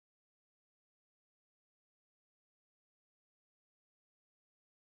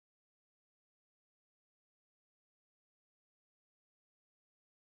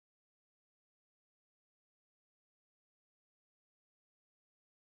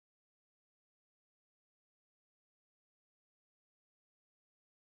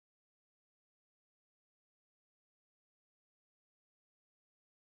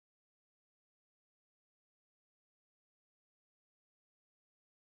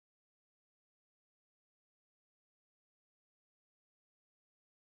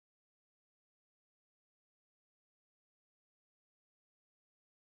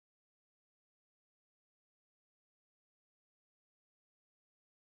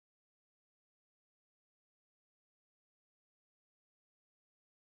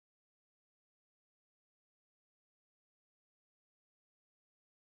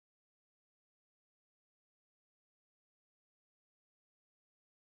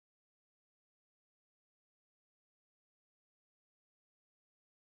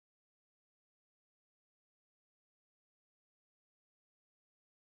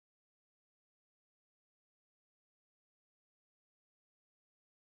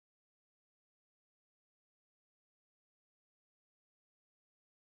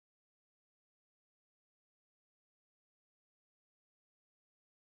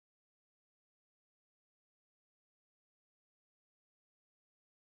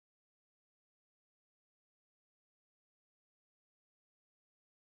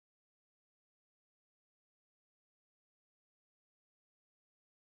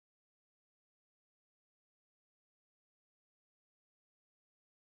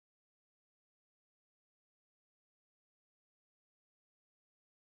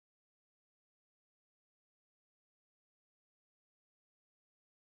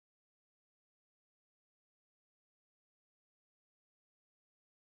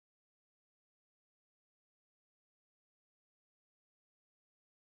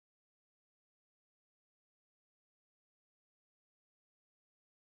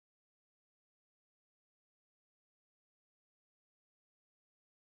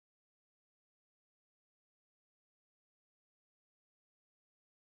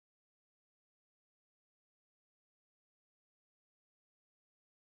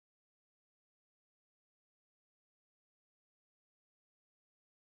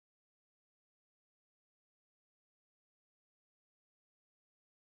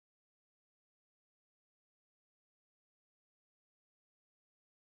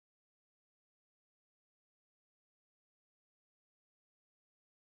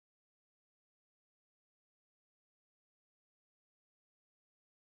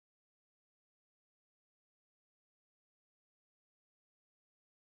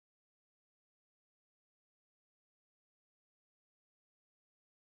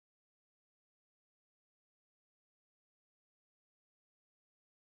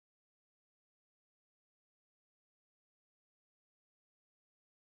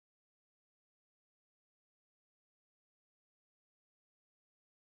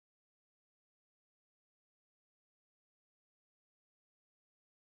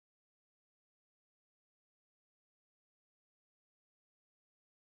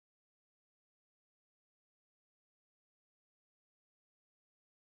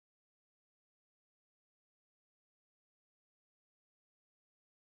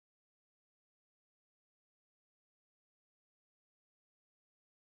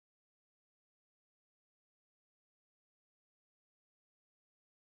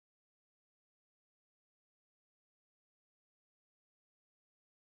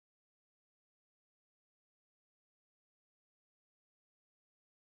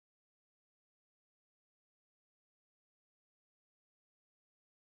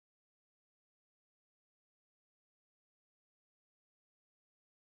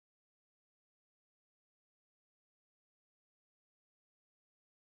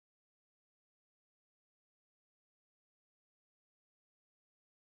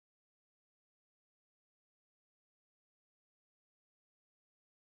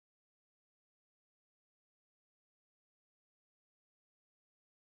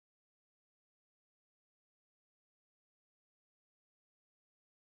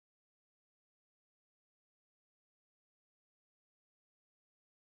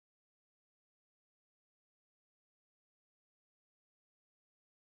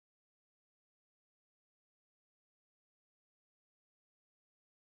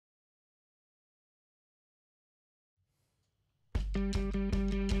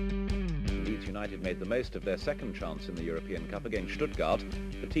United made the most of their second chance in the European Cup against Stuttgart,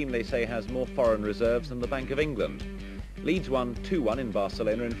 the team they say has more foreign reserves than the Bank of England. Leeds won 2-1 in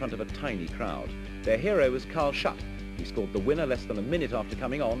Barcelona in front of a tiny crowd. Their hero was Shutt. He scored the winner less than a minute after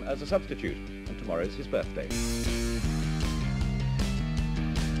coming on as a substitute, and tomorrow's his birthday.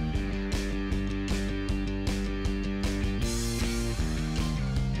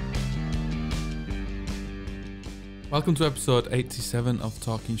 Welcome to episode 87 of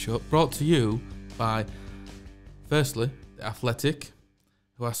Talking Shutt, brought to you by, firstly, The Athletic,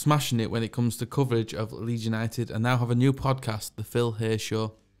 who are smashing it when it comes to coverage of Leeds United and now have a new podcast, The Phil Hayes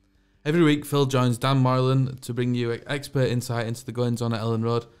Show. Every week, Phil joins Dan Moylan to bring you expert insight into the goings-on at Ellen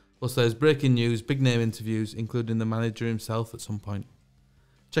Road, plus there's breaking news, big-name interviews, including the manager himself at some point.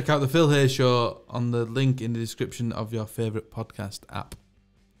 Check out The Phil Hayes Show on the link in the description of your favourite podcast app.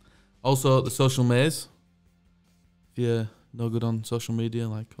 Also, The Social Maze. If you're no good on social media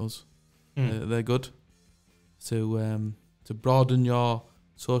like us, they're good to broaden your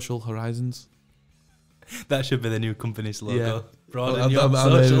social horizons. That should be the new company's logo. Yeah. Broaden your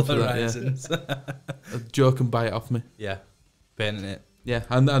social horizons. A joke and buy it off me. Yeah, painting it. Yeah,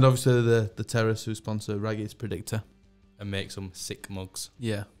 and obviously the Terrace who sponsor Raggy's Predictor. And make some sick mugs.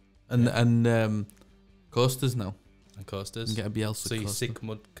 Yeah, and coasters now. And coasters. You can get a Bielsa so your coaster. sick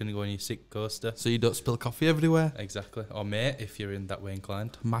mug can go on your sick coaster. So you don't spill coffee everywhere. Exactly. Or mate, if you're in that way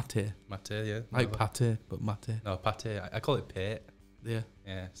inclined. Mate. Mate, yeah. Like pate, but mate. No, pate. I call it pate. Yeah.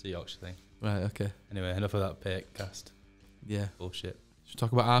 Yeah, it's a Yorkshire thing. Right, okay. Anyway, enough of that pate cast. Yeah. Bullshit. Should we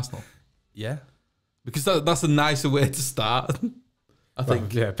talk about Arsenal? Yeah. Because that's a nicer way to start, I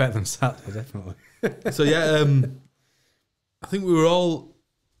think. Yeah, better than Saturday, definitely. So yeah, I think we were all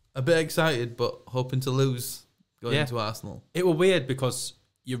a bit excited, but hoping to lose going into Arsenal. It was weird because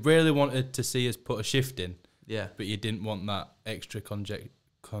you really wanted to see us put a shift in. Yeah. But you didn't want that extra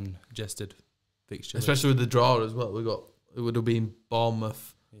congested fixture. Especially with the draw as well. It would have been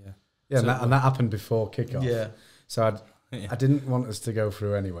Bournemouth. Yeah. Yeah, So and that happened before kickoff. Yeah. So I didn't want us to go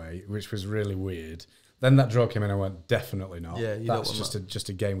through anyway, which was really weird. Then that draw came in and I went, definitely not. Yeah, you that's don't want just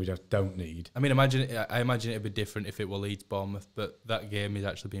a game we just don't need. I mean, I imagine it'd be different if it were Leeds Bournemouth, but that game is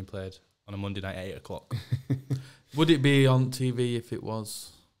actually being played on a Monday night at 8 o'clock. Would it be on TV if it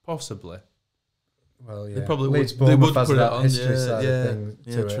was? Possibly. Well, yeah. They probably Leeds would. They Bournemouth would has put it that on. history side Yeah, of thing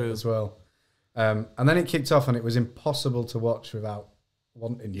to true. it as well. And then it kicked off and it was impossible to watch without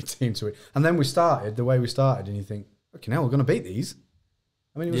wanting your team to win. And then we started the way we started and you think, okay, now we're going to beat these.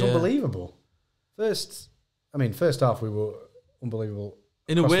 I mean, it was unbelievable. First half we were unbelievable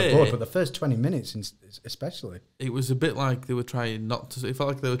in a way, the board, but the first 20 minutes especially. It was a bit like they were trying not to. It felt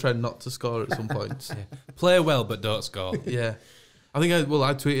like they were trying not to score at some points. Play well, but don't score. Yeah. I think I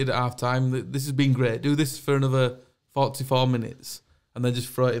tweeted at half time that this has been great. Do this for another 44 minutes and then just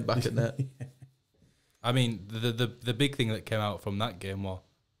throw it back at net. I mean, the big thing that came out from that game was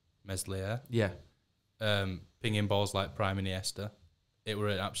Meslier. Yeah. Pinging balls like Prime Iniesta. It were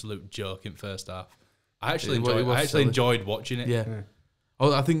an absolute joke in first half. I actually enjoyed watching it. Yeah.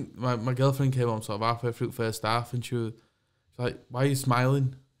 Oh, I think my girlfriend came on sort of halfway through first half and she was like, "Why are you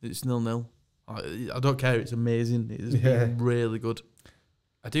smiling? It's 0-0." I don't care. It's amazing. It's been really good.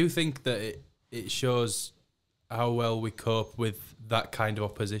 I do think that it shows how well we cope with that kind of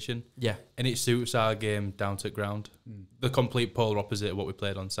opposition. Yeah. And it suits our game down to ground. The complete polar opposite of what we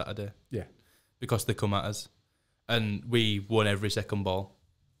played on Saturday. Yeah. Because they come at us. And we won every second ball.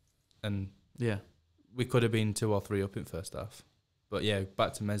 And we could have been 2 or 3 up in first half. But yeah,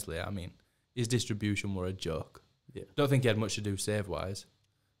 back to Meslier. I mean, his distribution were a joke. Yeah. Don't think he had much to do save-wise.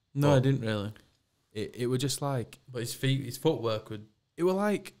 No, I didn't really. It was just like... But his footwork would... It were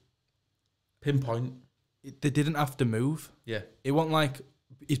like... Pinpoint. They didn't have to move. Yeah. It wasn't like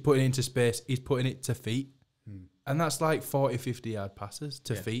he's putting it into space, he's putting it to feet. And that's like 40, 50-yard passes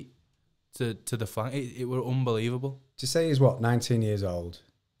to feet, to the flank. It were unbelievable. To say he's, 19 years old?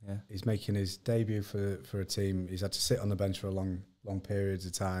 Yeah. He's making his debut for a team. He's had to sit on the bench for a long periods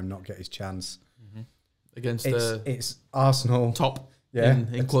of time, not get his chance. Mm-hmm. Against it's Arsenal. Top,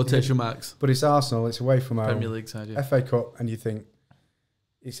 in quotation marks. But it's Arsenal, it's away from home. Premier League side, yeah. FA Cup, and you think,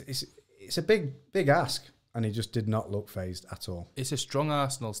 it's a big ask, and he just did not look phased at all. It's a strong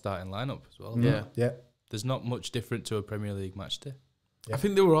Arsenal starting lineup as well. Yeah. There's not much different to a Premier League match day. Yeah. I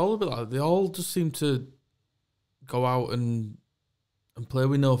think they were all a bit like, they all just seemed to go out and play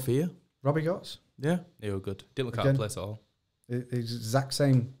with no fear. Robbie Gotts? Yeah. They were good. Didn't look out of place at all. It's the exact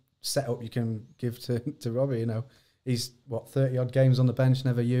same setup you can give to Robbie, you know. He's, 30-odd games on the bench,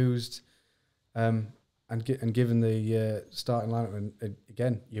 never used. And given the starting lineup, and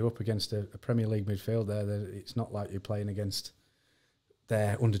again, you're up against a Premier League midfield there. It's not like you're playing against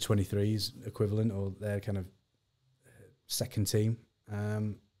their under-23s equivalent or their kind of second team.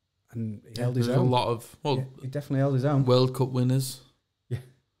 And he held his own. A lot of he definitely held his own. World Cup winners. Yeah.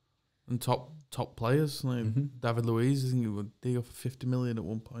 And top players like David Luiz. I think he would deal for 50 million at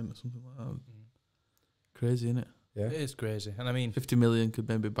one point or something like that. Crazy, isn't it? Yeah, it is crazy. And I mean, 50 million could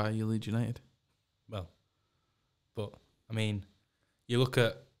maybe buy you Leeds United. Well, but I mean, you look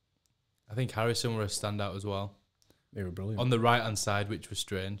at, I think Harrison were a standout as well. They were brilliant on the right hand side, which was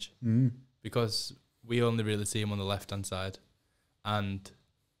strange because we only really see him on the left hand side, and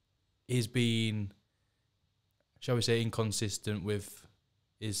he's been, shall we say, inconsistent with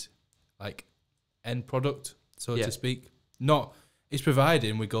his like end product, so to speak. Not he's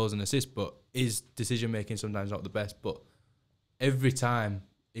providing with goals and assists, but his decision making sometimes not the best. But every time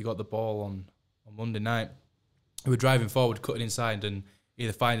he got the ball on Monday night, he was driving forward, cutting inside, and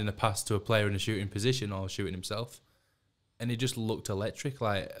either finding a pass to a player in a shooting position or shooting himself. And he just looked electric,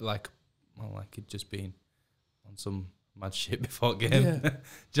 like he'd just been on some mad shit before game. Yeah. Do you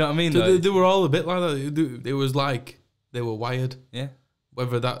know what I mean? So they were all a bit like that. It was like they were wired. Yeah.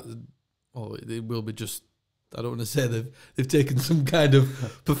 Whether that, it will be just, I don't want to say they've taken some kind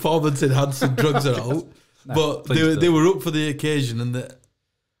of performance-enhancing drugs or all, but they were up for the occasion and the.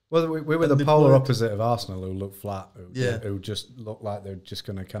 Well, we were the polar opposite of Arsenal, who looked flat, who just looked like they're just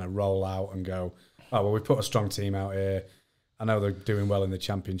going to kind of roll out and go, oh, well, we put a strong team out here. I know they're doing well in the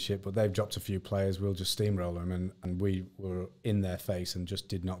Championship, but they've dropped a few players. We'll just steamroll them, and we were in their face and just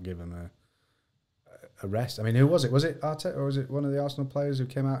did not give them a rest. I mean, who was it? Was it Arteta or was it one of the Arsenal players who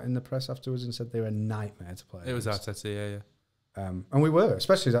came out in the press afterwards and said they were a nightmare to play? It was Arteta, yeah. And we were,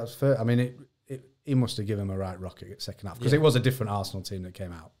 especially that first. I mean, he must have given them a right rocket at second half because it was a different Arsenal team that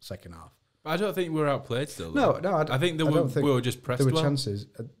came out second half. But I don't think we were outplayed still. No, I think we were just pressed. There were chances,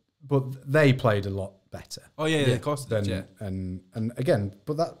 but they played a lot better. Oh yeah, of course. And again,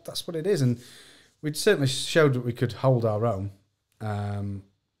 but that's what it is, and we'd certainly showed that we could hold our own.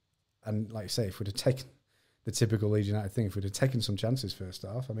 And like you say, if we'd have taken the typical Leeds United thing, if we'd have taken some chances first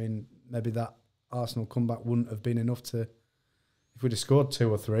half, I mean, maybe that Arsenal comeback wouldn't have been enough to. If we'd have scored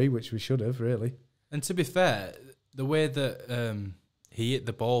 2 or 3, which we should have really. And to be fair, the way that he hit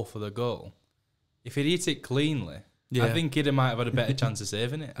the ball for the goal, if he'd hit it cleanly, I think he might have had a better chance of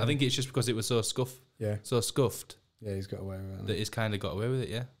saving it. I think it's just because it was so scuffed. Yeah, he's got away with it. That he's kind of got away with it,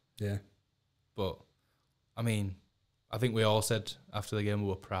 yeah. Yeah. But, I mean, I think we all said after the game we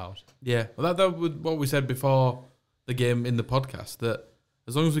were proud. Yeah, well, that was what we said before the game in the podcast, that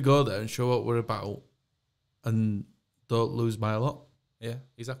as long as we go there and show what we're about and don't lose by a lot. Yeah,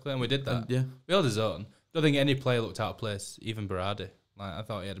 exactly, and we did that. And, we held his own. Don't think any player looked out of place, even Berardi. Like, I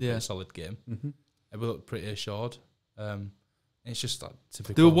thought he had a pretty solid game. We looked pretty assured. It's just like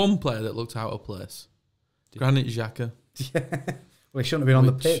typical. There was one player that looked out of place. Granit Xhaka. Yeah. Well, he shouldn't have been on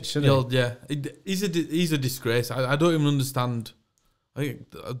the pitch, should he? Yeah, he's a disgrace. I don't even understand. I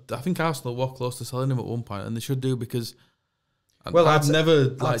think Arsenal were close to selling him at one point, and they should do because. Well, I've never.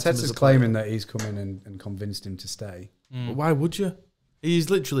 Arteta's claiming that he's come in and convinced him to stay. But why would you?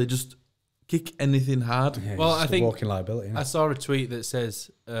 He's literally just kick anything hard. Yeah, well, I think walking liability. I saw a tweet that says,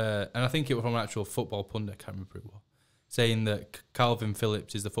 and I think it was from an actual football pundit. I can't remember who it was, saying that Calvin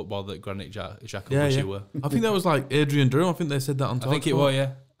Phillips is the football that Granit Xhaka wish he were. I think that was like Adrian Durham. I think they said that on. I think it was,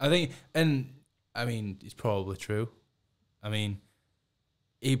 yeah. I think, and I mean, it's probably true. I mean,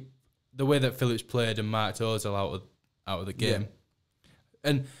 the way that Phillips played and marked Ozil out of the game,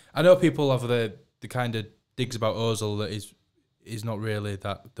 and I know people have the kind of digs about Ozil that is not really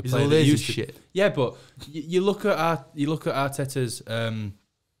the player that used to. Shit. Yeah, but you look at Arteta's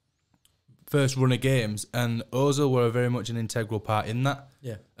first run of games, and Ozil were very much an integral part in that.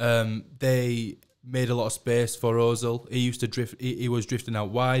 Yeah. They made a lot of space for Ozil. He used to drift. He was drifting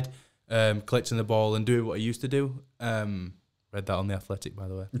out wide, collecting the ball and doing what he used to do. Read that on The Athletic, by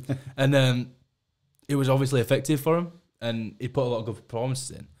the way. And it was obviously effective for him, and he put a lot of good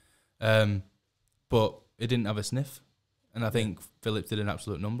performances in. But he didn't have a sniff. And I think Phillips did an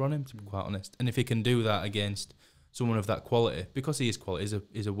absolute number on him, to be quite honest. And if he can do that against someone of that quality, because he is quality,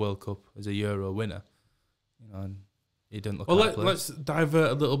 he's a World Cup, he's a Euro winner, and he didn't look. Well, let's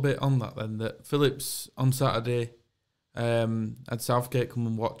divert a little bit on that then. That Phillips on Saturday had Southgate come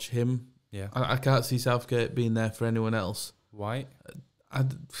and watch him. Yeah, I can't see Southgate being there for anyone else. Why?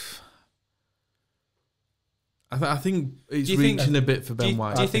 I think it's reaching a bit for Ben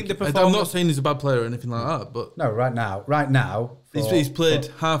White. Do you think the performance? I'm not saying he's a bad player or anything like that, but no, right now, he's played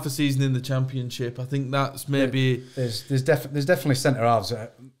half a season in the Championship. I think that's maybe there's definitely centre halves, a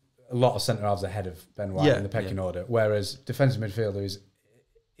lot of centre halves ahead of Ben White in the pecking order. Whereas defensive midfielder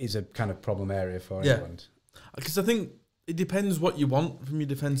is a kind of problem area for England. Because I think it depends what you want from your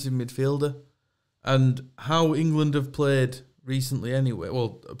defensive midfielder and how England have played recently anyway.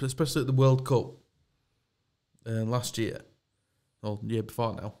 Well, especially at the World Cup last year. Or the year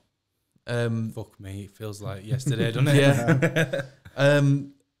before now. Fuck me, it feels like yesterday, doesn't it? Yeah.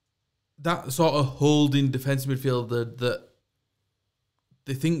 That sort of holding defensive midfielder that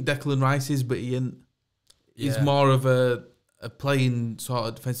they think Declan Rice is, but he ain't. He's more of a playing sort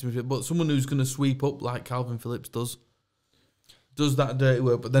of defensive midfielder, but someone who's going to sweep up like Calvin Phillips does that dirty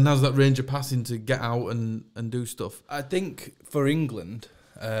work, but then has that range of passing to get out and do stuff. I think for England,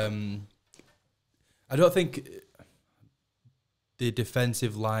 I don't think the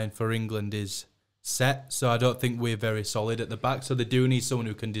defensive line for England is set, so I don't think we're very solid at the back. So they do need someone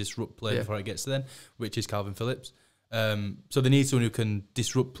who can disrupt play before it gets to them, which is Calvin Phillips. So they need someone who can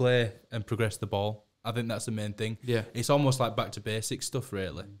disrupt play and progress the ball. I think that's the main thing. Yeah, it's almost like back to basics stuff,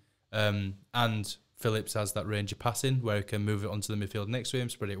 really. And Phillips has that range of passing where he can move it onto the midfield next to him,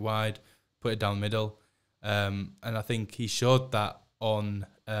 spread it wide, put it down the middle. And I think he showed that on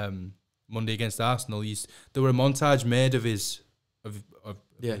Monday against Arsenal. There were a montage made of his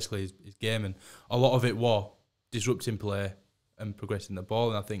basically his game, and a lot of it was disrupting play and progressing the ball.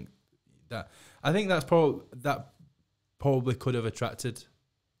 And I think that's probably could have attracted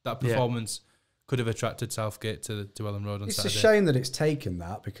that performance. Could have attracted Southgate to Ellen Road on Saturday. It's a shame that it's taken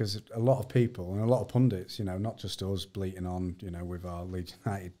that, because a lot of people and a lot of pundits, not just us bleating on, with our Leeds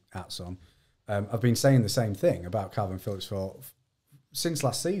United hats on, have been saying the same thing about Calvin Phillips since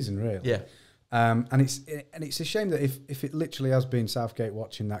last season, really. Yeah. And it's a shame that if it literally has been Southgate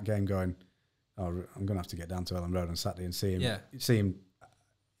watching that game going, oh, I'm going to have to get down to Ellen Road on Saturday and see him. Yeah. See him.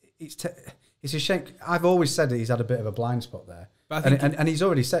 It's a shame. I've always said that he's had a bit of a blind spot there. But I think and he's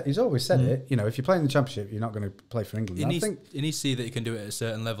always said it. If you're playing the Championship, you're not going to play for England. He needs to see that he can do it at a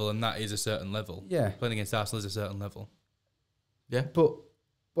certain level, and that is a certain level. Yeah. Playing against Arsenal is a certain level. Yeah. But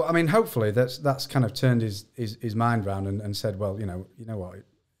I mean, hopefully that's kind of turned his mind round and said, well, you know what,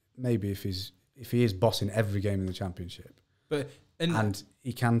 maybe if he is bossing every game in the Championship, and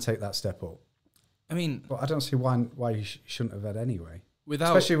he can take that step up. I mean, but I don't see why he shouldn't have had anyway.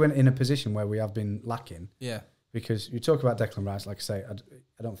 Especially when in a position where we have been lacking. Yeah. Because you talk about Declan Rice, like I say,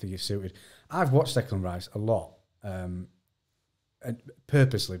 I don't think he's suited. I've watched Declan Rice a lot, and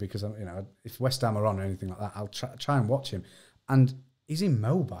purposely, because if West Ham are on or anything like that, I'll try and watch him. And he's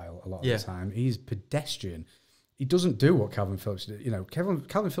immobile a lot of the time. He's pedestrian. He doesn't do what Calvin Phillips did.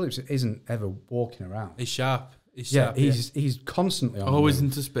 Calvin Phillips isn't ever walking around. He's sharp. He's constantly on. Always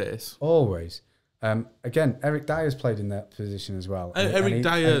into space. Always. Again, Eric Dyer's played in that position as well. Eric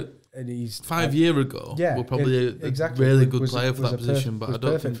Dyer, he's 5 years ago, was probably a really good player for that position, but I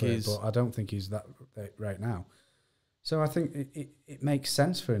don't think he's that right now. So I think it makes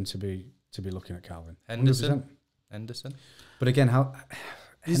sense for him to be looking at Calvin. Henderson. But again,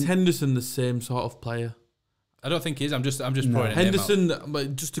 is Henderson the same sort of player? I don't think he is. I'm just throwing Henderson,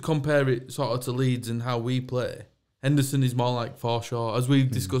 but just to compare it sort of to Leeds and how we play. Henderson is more like Forshaw, as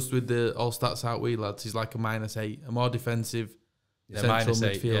we've discussed with the All Stats Out We lads. He's like a -8, a more defensive central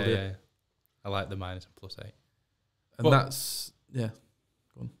midfielder. Yeah. I like the minus and +8. And that's go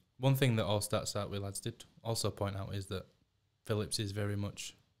on. One thing that All Stats Out We lads did also point out is that Phillips is very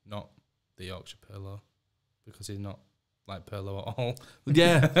much not the Yorkshire Pirlo, because he's not like Pirlo at all.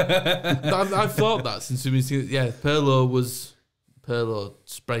 Yeah, I've thought that since we've seen. Yeah, Pirlo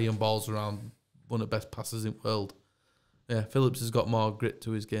spraying balls around, one of the best passers in the world. Yeah, Phillips has got more grit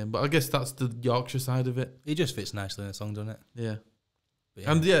to his game, but I guess that's the Yorkshire side of it. He just fits nicely in a song, doesn't it? Yeah.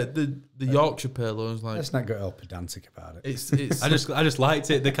 And the Yorkshire Pirlo is like. Let's not get all pedantic about it. It's I just liked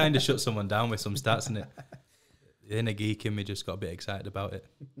it. They kind of shut someone down with some stats, and the inner geek in me just got a bit excited about it.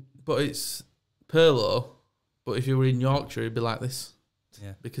 But it's Pirlo. But if you were in Yorkshire, he'd be like this.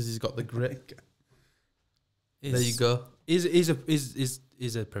 Yeah, because he's got the grit. There you go. He's a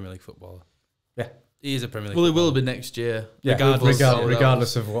Premier League footballer. Yeah. He is a Premier League footballer. Well, he will be next year. Yeah,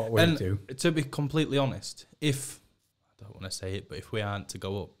 regardless of what we do. To be completely honest, I don't want to say it, but if we aren't to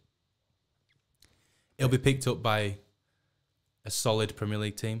go up, he'll be picked up by a solid Premier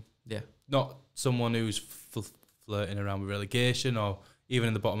League team. Yeah. Not someone who's flirting around with relegation or even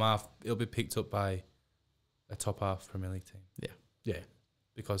in the bottom half. He'll be picked up by a top half Premier League team. Yeah. Yeah.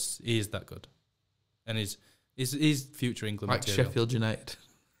 Because he is that good. And he's future England like material. Sheffield United.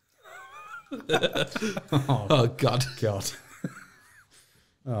 oh God.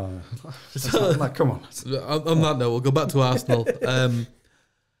 Oh, come on. On that note, we'll go back to Arsenal.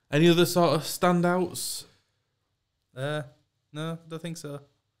 Any other sort of standouts? No, don't think so.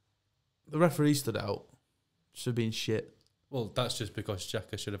 The referee stood out. Should have been shit. Well, that's just because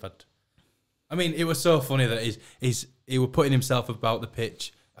Xhaka should have had I mean, it was so funny that he was putting himself about the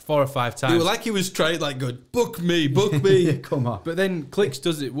pitch 4 or 5 times. He was like he was trying, like, going, book me. Yeah, come on. But then Clicks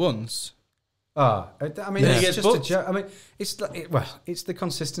does it once. I mean, Yeah. it's just a joke. I mean, it's the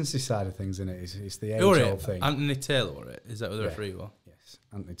consistency side of things, isn't it? It's the age-old thing. Anthony Taylor wore it. Is that what the referee was? Yes,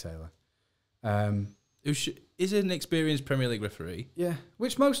 Anthony Taylor. Is an experienced Premier League referee. Yeah,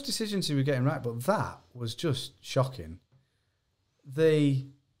 which most decisions he was getting right, but that was just shocking. The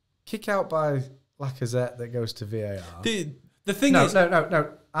kick out by Lacazette that goes to VAR. The thing is...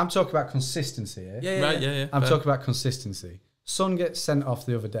 No. I'm talking about consistency here. Yeah. I'm talking about consistency. Son gets sent off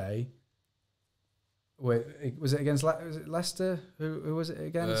the other day. Wait, was it against Leicester? Who was it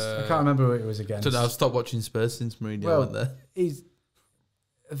against? I can't remember who it was against. I've stopped watching Spurs since Mourinho went there. He's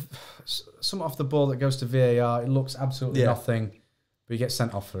some off the ball that goes to VAR. It looks absolutely nothing, but he gets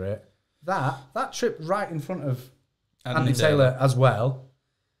sent off for it. That trip right in front of Anthony Taylor as well,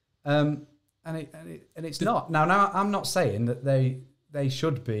 and it's not. Now I'm not saying that they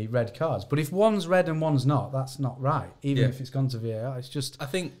should be red cards, but if one's red and one's not, that's not right. Even if it's gone to VAR, it's just. I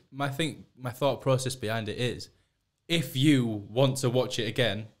think my thought process behind it is, if you want to watch it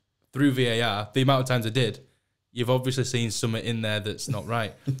again through VAR, the amount of times I did, you've obviously seen something in there that's not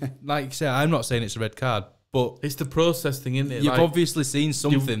right. Like you say, I'm not saying it's a red card, but it's the process thing, isn't it? You've obviously seen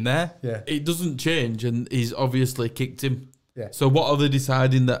something there. Yeah, it doesn't change, and he's obviously kicked him. Yeah. So what are they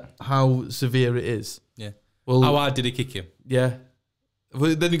deciding that how severe it is? Yeah. Well, how hard did he kick him? Yeah.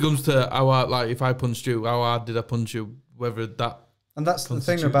 Well, then it comes to how hard, like if I punched you, how hard did I punch you? Whether that. And that's the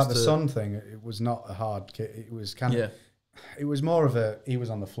thing about the Son thing. It was not a hard kick. It was kind of. It was more of he was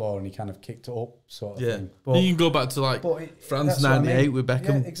on the floor and he kind of kicked it up sort of thing. But you can go back to like France '98 with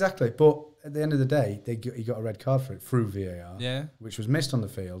Beckham. Yeah, exactly. But at the end of the day, he got a red card for it through VAR. Yeah. Which was missed on the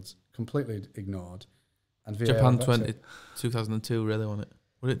field, completely ignored. And VAR Japan 2002, really, wasn't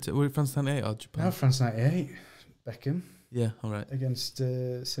it? Were it France '98 or Japan? No, France '98. Beckham. Yeah, all right. Against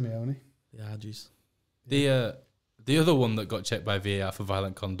Simeone. Yeah, jeez. The other one that got checked by VAR for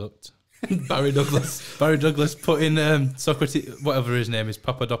violent conduct. Barry Douglas. Barry Douglas put in Socrates, whatever his name is,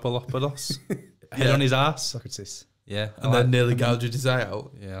 Papadopoulos, head on his ass. Socrates. Yeah, and then nearly gouged his eye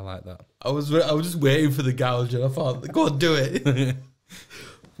out. Yeah, I like that. I was just waiting for the gouge, and I thought, go on, do it.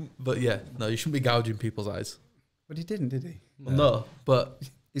 But yeah, no, you shouldn't be gouging people's eyes. But he didn't, did he? Well, no, but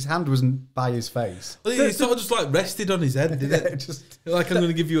his hand wasn't by his face. Well, he sort of just like rested on his head, didn't it? Just like, I'm going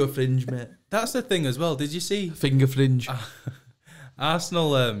to give you a fringe, mate. That's the thing as well. Did you see finger fringe?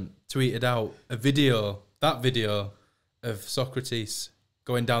 Arsenal tweeted out a video of Socrates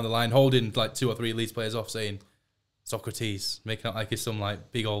going down the line, holding like 2 or 3 Leeds players off, saying Socrates, making out like he's some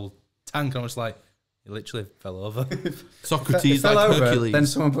like big old tank. And I was like, he literally fell over. Socrates fell like over, Hercules. Then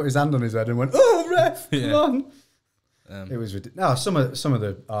someone put his hand on his head and went, "Oh, ref, come on!" It was ridiculous. No, some of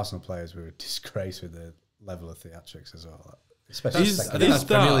the Arsenal players were a disgrace with the level of theatrics as well. Especially I think that's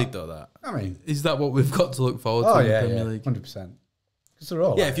Premier League though. That I mean, is that what we've got to look forward to in the Premier League? 100%. Because they're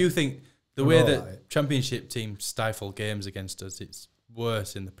all if you think the way that Championship teams stifle games against us, it's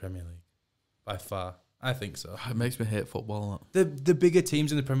worse in the Premier League by far. I think so. It makes me hate football. The bigger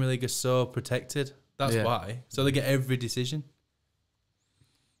teams in the Premier League are so protected. That's why. So they get every decision.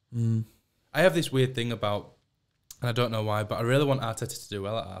 I have this weird thing about, and I don't know why, but I really want Arteta to do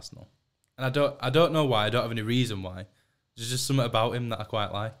well at Arsenal. And I don't know why. I don't have any reason why. There's just something about him that I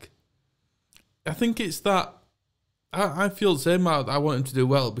quite like. I think it's that I feel the same. I want him to do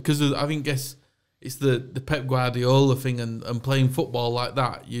well because I think it's the Pep Guardiola thing and playing football like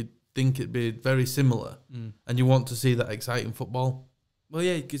that. You'd think it'd be very similar, and you want to see that exciting football. Well,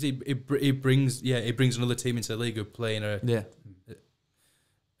 yeah, because he brings another team into the league who play in a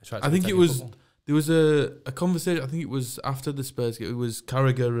I think it was football. There was a conversation. I think it was after the Spurs game. It was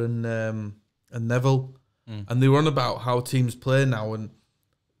Carragher and Neville, and they were on about how teams play now. And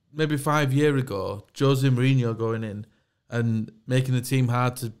maybe 5 years ago, Jose Mourinho going in and making the team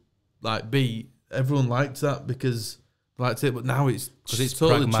hard to like beat. Everyone liked that because they liked it, but now it's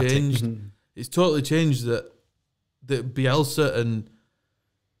totally pragmatic. changed. It's totally changed that Bielsa and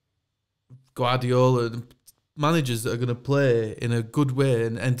Guardiola and managers that are going to play in a good way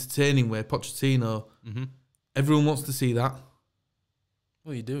and entertaining way, Pochettino, everyone wants to see that.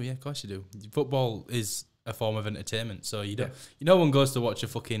 Well, you do, yeah, of course you do. Football is a form of entertainment, so you don't. No one goes to watch a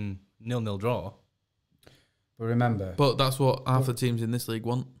fucking 0-0 draw. But remember, that's what half the teams in this league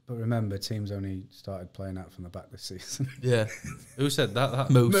want. But remember, teams only started playing out from the back this season. Yeah, who said that?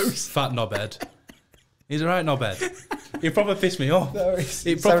 Moose. Fat knobhead. He's a right knobhead. He probably pissed me off. No,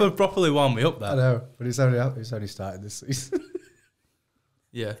 he properly wound me up. That I know, but it's only started this season.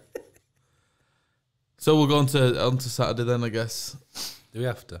 Yeah. So we'll go on to Saturday then, I guess. Do we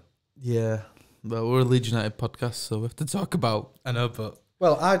have to? Yeah. Well, we're a Leeds United podcast, so we have to talk about. I know, but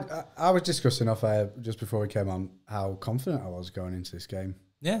Well, I was discussing off air just before we came on how confident I was going into this game.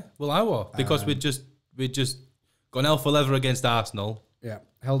 yeah, well, I was because we'd just gone hell for leather against Arsenal. Yeah,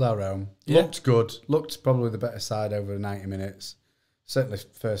 held our own. Yeah. Looked good. Looked probably the better side over 90 minutes. Certainly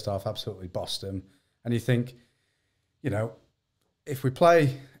first half, absolutely bossed them. And you think, if we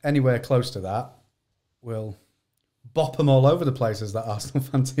play anywhere close to that, we'll bop them all over the place, as that Arsenal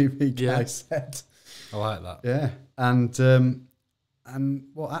Fan TV guy said. I like that. Yeah, and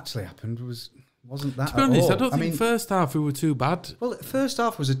what actually happened wasn't that. To be honest, all. I don't think first half we were too bad. Well, first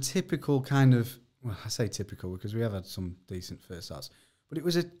half was a typical kind of. Well, I say typical because we have had some decent first halves, but it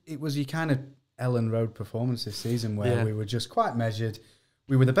was your kind of Ellen Road performance this season where we were just quite measured.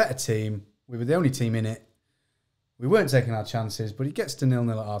 We were the better team. We were the only team in it. We weren't taking our chances, but it gets to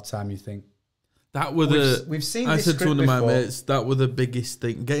 0-0 at half time. You think that were we've seen. I this said to one of my before. mates that were the biggest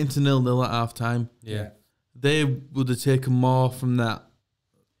thing. Getting to 0-0 at half time. Yeah. They would have taken more from that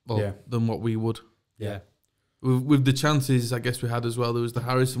than what we would. Yeah. With the chances, I guess we had as well. There was the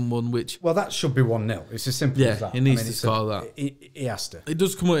Harrison one, which that should be 1-0. It's as simple as that. He needs to score that. He has to. It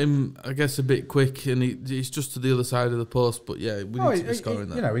does come at him, I guess, a bit quick, and it's just to the other side of the post. But yeah, we need to be scoring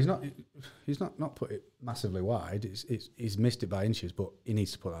that. He's not put it massively wide. He's missed it by inches, but he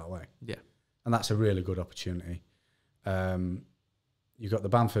needs to put that away. Yeah, and that's a really good opportunity. You've got the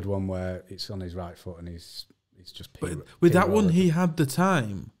Bamford one where it's on his right foot and he's just. With that one, he had the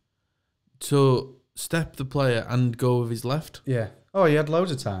time to step the player and go with his left. Yeah. Oh, he had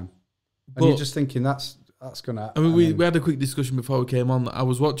loads of time. And you're just thinking that's going to... I mean, we had a quick discussion before we came on. I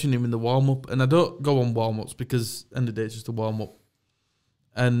was watching him in the warm-up, and I don't go on warm-ups because end of the day it's just a warm-up.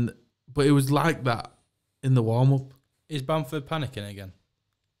 But it was like that in the warm-up. Is Bamford panicking again?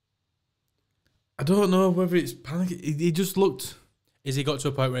 I don't know whether it's panicking. He just looked... Is he got to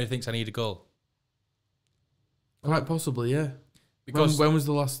a point where he thinks I need a goal? Quite possibly, yeah. Because when was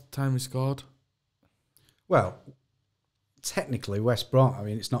the last time he scored? Well, technically, West Brom, I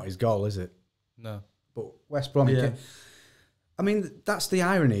mean, it's not his goal, is it? No. But West Brom, I mean, that's the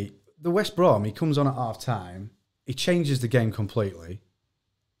irony. The West Brom, he comes on at half time, he changes the game completely.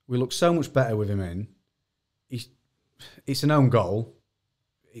 We look so much better with him in. It's an own goal.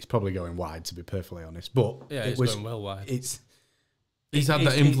 It's probably going wide, to be perfectly honest. But it's going well wide. He's had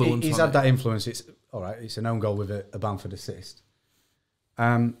that influence. He's had that influence. It's all right. It's an own goal with a Bamford assist.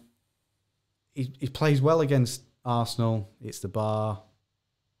 He plays well against Arsenal. It's the bar.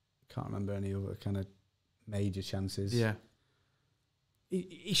 Can't remember any other kind of major chances. Yeah.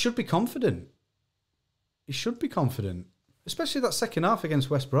 He should be confident. He should be confident, especially that second half against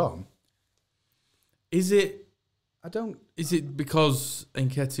West Brom. Is it? I don't. Is it because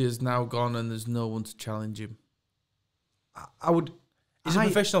Nketiah's now gone and there's no one to challenge him? I would. He's a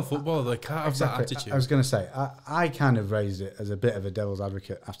professional footballer. They can't have that attitude. I was going to say, I kind of raised it as a bit of a devil's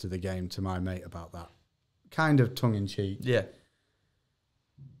advocate after the game to my mate about that. Kind of tongue-in-cheek. Yeah.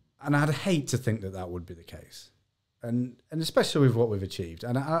 And I'd hate to think that would be the case. And especially with what we've achieved.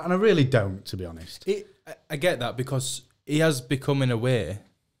 And I really don't, to be honest. I get that because he has become, in a way,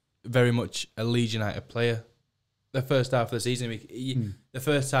 very much a Leeds United player. The first half of the season, the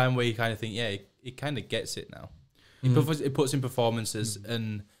first time where you kind of think, he kind of gets it now. He puts in performances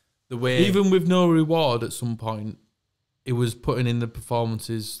and the way... Even with no reward at some point, he was putting in the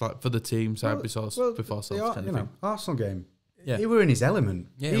performances like for the team before self. Arsenal game, he were in his element.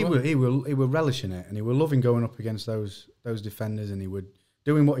 Yeah, he were relishing it and he were loving going up against those defenders and he were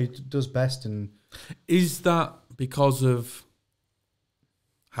doing what he does best. And is that because of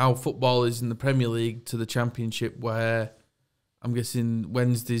how football is in the Premier League to the Championship where... I'm guessing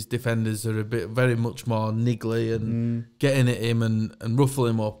Wednesday's defenders are very much more niggly and getting at him and ruffle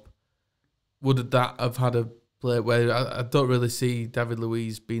him up. Would that have had a play where I don't really see David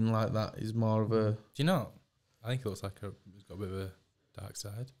Luiz being like that? He's more of a... Do you know? I think it looks like he's got a bit of a dark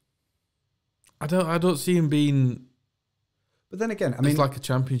side. I don't see him being... But then again, I mean... It's like a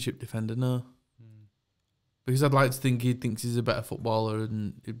Championship defender, no. Because I'd like to think he thinks he's a better footballer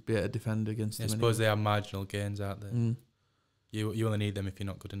and he'd be able to defend against him. I suppose they are marginal gains out there. You only need them if you're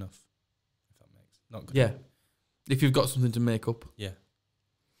not good enough. If that makes not good. Yeah, enough. If you've got something to make up. Yeah.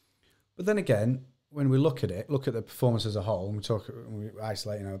 But then again, when we look at the performance as a whole, and we're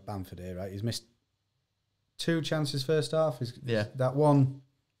isolating Bamford here, right? He's missed 2 chances first half. That one,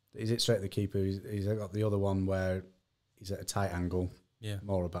 he's hit straight at the keeper. He's got the other one where he's at a tight angle. Yeah.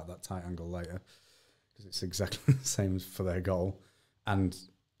 More about that tight angle later because it's exactly the same for their goal. And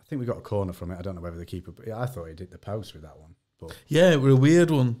I think we got a corner from it. I don't know whether the keeper, but I thought he did the post with that one. But yeah, it was a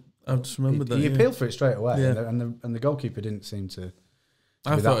weird one. I just remember that. He appealed for it straight away, yeah. and the goalkeeper didn't seem to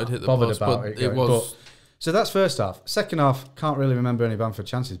I thought it hit the bothered post, about but it. it was. So that's first half. Second half, can't really remember any Bamford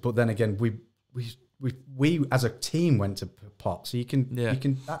chances. But then again, we as a team went to pot. So you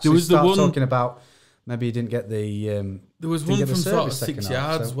can actually start talking about maybe he didn't get the. There was one from sort of 6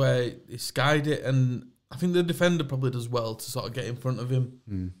 yards where he skied it, and I think the defender probably does well to sort of get in front of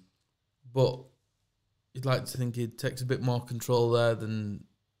him. But you'd like to think he takes a bit more control there than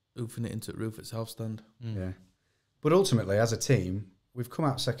oofing it into the roof at South Stand. Yeah. But ultimately, as a team, we've come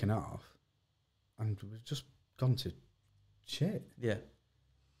out second half and we've just gone to shit. Yeah.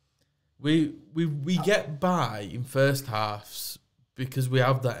 We get by in first halves because we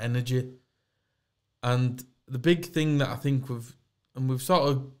have that energy. And the big thing that I think we've sort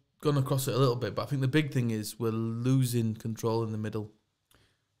of gone across it a little bit, but I think the big thing is we're losing control in the middle.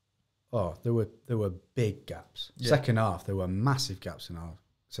 Oh, there were big gaps. Yeah. Second half, there were massive gaps in our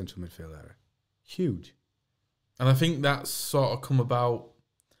central midfield area. Huge. And I think that's sort of come about,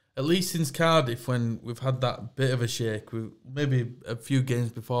 at least since Cardiff, when we've had that bit of a shake, maybe a few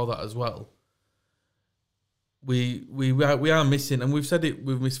games before that as well. We are missing, and we've said it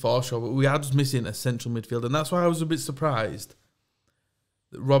with Miss Forshaw, but we are just missing a central midfield, and that's why I was a bit surprised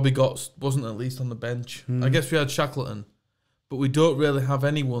that Robbie Gotts wasn't at least on the bench. I guess we had Shackleton, but we don't really have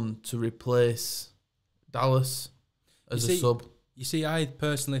anyone to replace Dallas as a sub. You see, I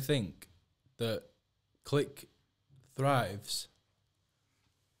personally think that Click thrives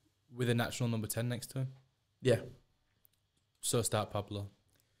with a natural number 10 next to him. Yeah. So start Pablo.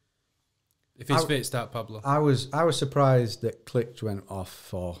 If he's fit, start Pablo. I was surprised that Click went off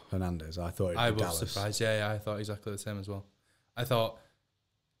for Hernandez. I thought I was surprised. Yeah, I thought exactly the same as well. I thought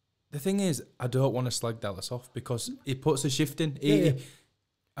the thing is, I don't want to slag Dallas off because he puts a shift in.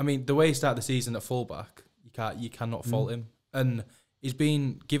 I mean, the way he started the season at fullback, you cannot fault him, and he's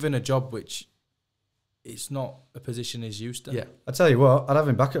been given a job which it's not a position he's used to. Yeah, I tell you what, I'd have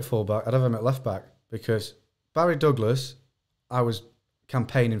him back at fullback. I'd have him at left back because Barry Douglas, I was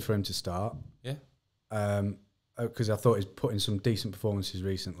campaigning for him to start. Yeah, because I thought he's put in some decent performances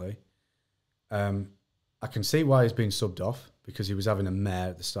recently. I can see why he's been subbed off because he was having a mare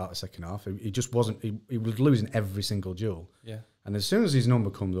at the start of the second half. He just wasn't. He was losing every single duel. Yeah, and as soon as his number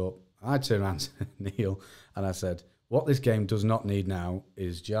comes up, I turned around to Neil and I said, "What this game does not need now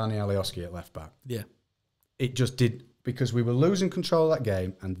is Gianni Alioski at left back." Yeah. It just did, because we were losing control of that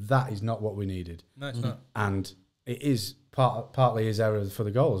game, and that is not what we needed. No, it's not. And it is partly his error for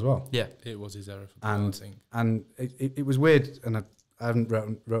the goal as well. Yeah, it was his error for the goal, I think. And it was weird, and I haven't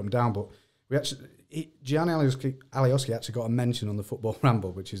wrote them down, but Gianni Alioski actually got a mention on the Football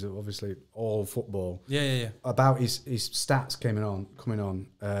Ramble, which is obviously all football. Yeah. About his stats coming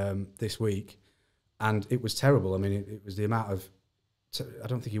on this week, and it was terrible. I mean, it was the amount of. I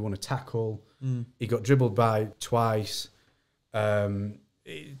don't think he won a tackle. He got dribbled by twice.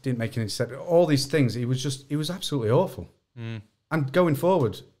 He didn't make any set. All these things. He was absolutely awful. And going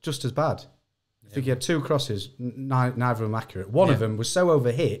forward, just as bad. I think he had two crosses, neither of them accurate. One of them was so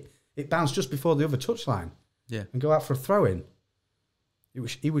overhit, it bounced just before the other touchline. Yeah, and go out for a throw in.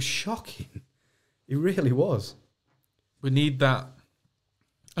 He was shocking. He really was. We need that.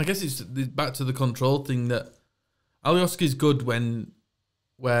 I guess it's back to the control thing that Alioski's good when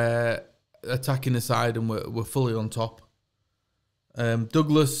we're attacking the side and we're fully on top.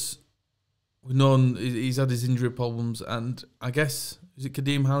 Douglas, we've known he's had his injury problems, and I guess, is it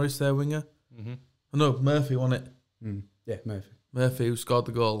Kadeem Harris their winger? Oh, no, Murphy won it. Yeah, Murphy, who scored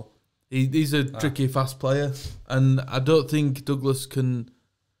the goal. He's a tricky, fast player, and I don't think Douglas can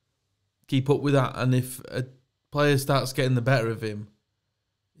keep up with that, and if a player starts getting the better of him,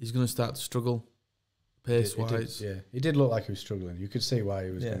 he's going to start to struggle. Pace-wise. He did look like he was struggling. You could see why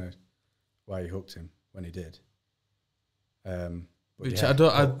he was why he hooked him when he did. But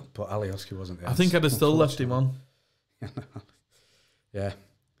Alioski wasn't there. I think I'd have still left him on. Yeah,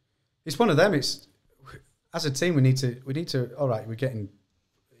 it's one of them. It's as a team we need to. All right,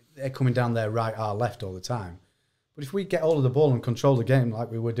 they're coming down their right, our left all the time. But if we get all of the ball and control the game like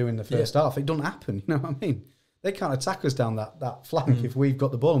we were doing the first half, it doesn't happen. You know what I mean? They can't attack us down that flank if we've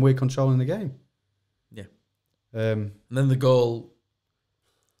got the ball and we're controlling the game. Yeah. And then the goal.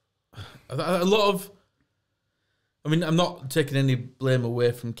 A lot of. I mean, I'm not taking any blame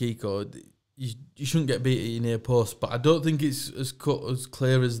away from Kiko. You shouldn't get beat at your near post, but I don't think it's as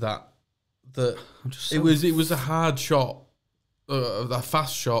clear as that. It was a hard shot, a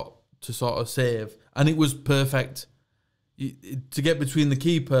fast shot to sort of save, and it was perfect. To get between the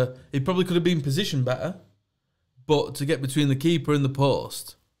keeper, it probably could have been positioned better, but to get between the keeper and the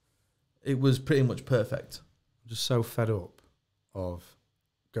post, it was pretty much perfect. I'm just so fed up of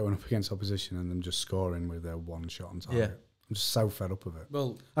going up against opposition and them just scoring with their one shot on target. I'm just so fed up of it.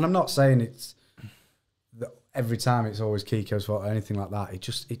 Well, and I'm not saying it's that every time it's always Kiko's fault or anything like that. It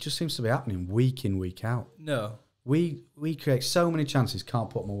just seems to be happening week in, week out. No. We create so many chances, can't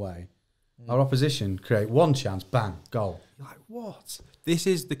put them away. Our opposition create one chance, bang, goal. You're like, what? This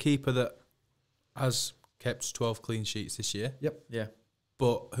is the keeper that has kept 12 clean sheets this year. Yep. Yeah.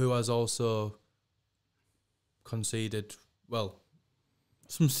 But who has also conceded, well,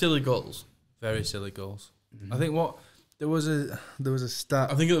 some silly goals. Very silly goals. I think there was a stat.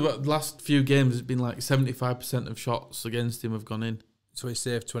 I think the last few games it's been like 75% of shots against him have gone in. So he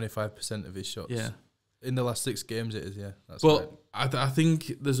saved 25% of his shots. Yeah. In the last 6 games it is, yeah. That's but right. I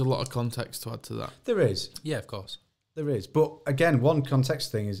think there's a lot of context to add to that. There is. Yeah, of course. There is. But again, one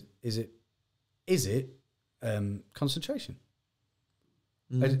context thing is it concentration?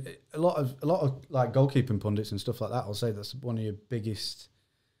 A lot of like goalkeeping pundits and stuff like that will say that's one of your biggest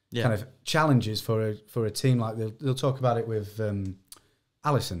kind of challenges for a team. Like they'll talk about it with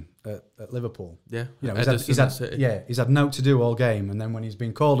Alisson at Liverpool. Yeah, you know, he's had no to do all game, and then when he's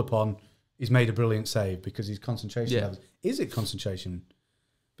been called upon, he's made a brilliant save because his concentration levels. Is it concentration?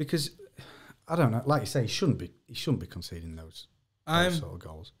 Because I don't know. Like you say, he shouldn't be conceding those sort of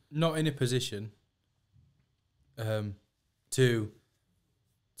goals. Not in a position to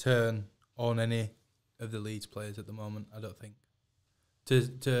turn on any of the Leeds players at the moment. I don't think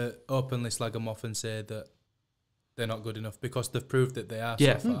to openly slag them off and say that they're not good enough because they've proved that they are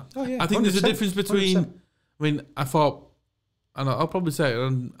so far. Oh, yeah. I think there's a difference between. 100%. I mean, I thought, and I'll probably say it,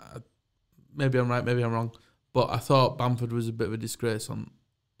 and maybe I'm right, maybe I'm wrong, but I thought Bamford was a bit of a disgrace on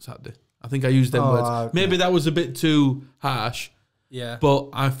Saturday. I think I used them words. Maybe that was a bit too harsh. Yeah. But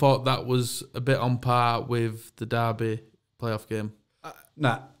I thought that was a bit on par with the Derby playoff game.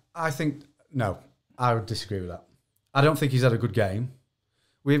 I would disagree with that. I don't think he's had a good game.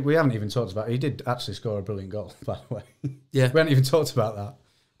 We haven't even talked about. He did actually score a brilliant goal, by the way. Yeah, we haven't even talked about that.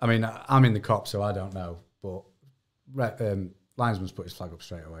 I mean, I'm in the cop, so I don't know. But linesman's put his flag up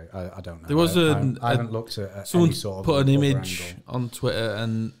straight away. I don't know. There was I haven't looked at someone any sort of put an upper image angle on Twitter,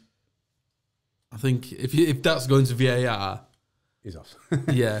 and I think if that's going to VAR, he's off.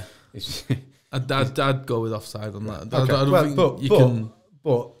 Yeah, I'd go with offside on that. Okay.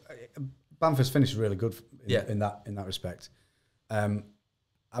 But Bamford's finish is really good in that respect.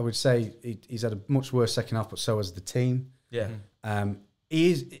 I would say he's had a much worse second half, but so has the team. Yeah.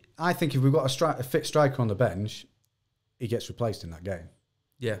 I think if we've got a fit striker on the bench, he gets replaced in that game.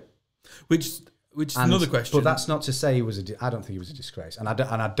 Yeah. Which is another question. But that's not to say he was I don't think he was a disgrace, and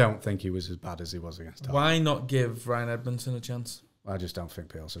I don't think he was as bad as he was against Derby. Why not give Ryan Edmondson a chance? I just don't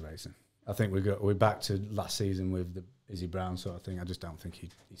think Bielsa racing. I think we're back to last season with the Izzy Brown sort of thing. I just don't think he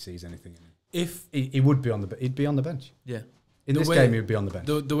sees anything in him. If he would be he'd be on the bench. Yeah. In this game, he would be on the bench.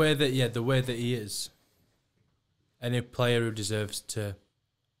 The way that he is, any player who deserves to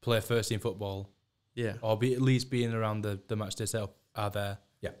play first team football, or be at least being around the match day setup are there.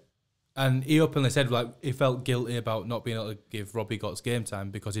 Yeah. And he openly said he felt guilty about not being able to give Robbie Gotts game time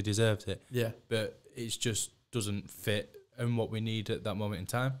because he deserved it. Yeah. But it just doesn't fit in what we need at that moment in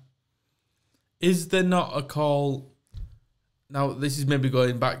time. Is there not a call? Now, this is maybe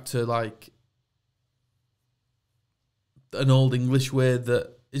going back to like an old English way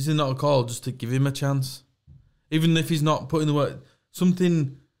that is there not a call just to give him a chance? Even if he's not putting the work,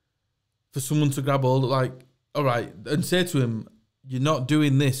 something for someone to grab hold of, like, all right, and say to him, you're not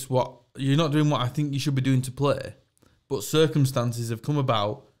doing you're not doing what I think you should be doing to play, but circumstances have come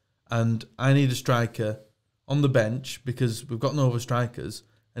about and I need a striker on the bench because we've got no other strikers,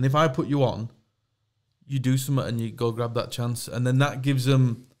 and if I put you on, you do something and you go grab that chance, and then that gives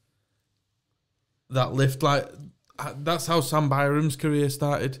them that lift. Like, that's how Sam Byram's career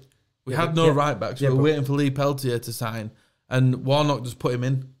started. We had no right backs. We were waiting for Lee Peltier to sign, and Warnock just put him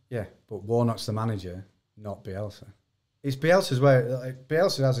in. Yeah, but Warnock's the manager, not Bielsa. It's Bielsa's way. Like,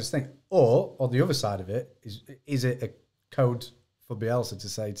 Bielsa has this thing. Or on the other side of it, is it a code for Bielsa to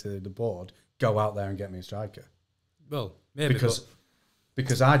say to the board, go out there and get me a striker? Well, maybe.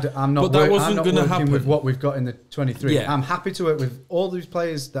 Because I'm not working with what we've got in the 23. Yeah. I'm happy to work with all these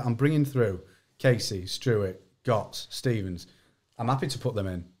players that I'm bringing through. Casey, Struett, Gotts, Stevens. I'm happy to put them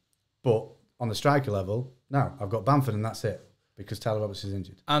in. But on the striker level, no, I've got Bamford and that's it. Because Tyler Roberts is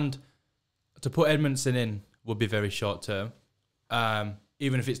injured. And to put Edmondson in would be very short term.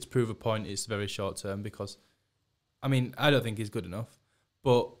 Even if it's to prove a point, it's very short term because, I mean, I don't think he's good enough.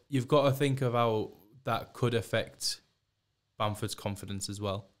 But you've got to think of how that could affect Bamford's confidence as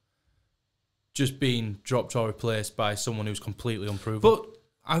well. Just being dropped or replaced by someone who's completely unproven. But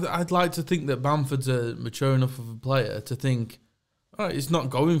I'd like to think that Bamford's a mature enough of a player to think, all right, it's not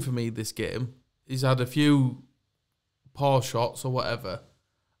going for me this game. He's had a few poor shots or whatever,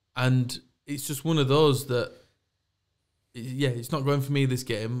 and it's just one of those that, yeah, it's not going for me this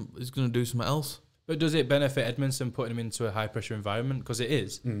game. It's going to do something else. But does it benefit Edmondson putting him into a high pressure environment? Because it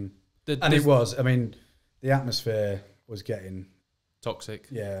is. And it was. I mean, the atmosphere was getting toxic.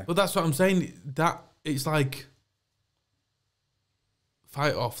 Yeah. But that's what I'm saying. That it's like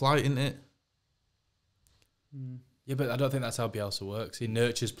fight or flight, isn't it? Yeah, but I don't think that's how Bielsa works. He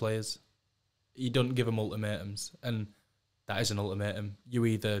nurtures players. He doesn't give them ultimatums, and that is an ultimatum.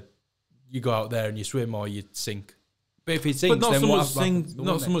 You go out there and you swim or you sink. But if he sinks, but not then so what much sink.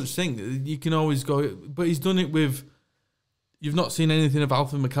 Not so much sink. You can always go. But he's done it with. You've not seen anything of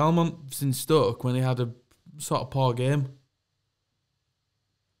Alfred McCalmont since Stoke when he had a sort of poor game.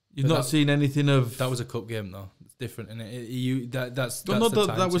 You've not seen anything of. That was a cup game though. It's different, and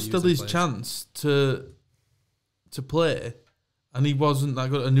that was still his chance to play, and he wasn't that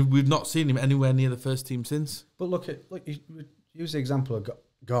good. And we've not seen him anywhere near the first team since. But look, use the example of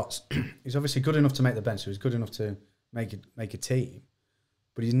Gotts. He's obviously good enough to make the bench. So he's good enough to make a team,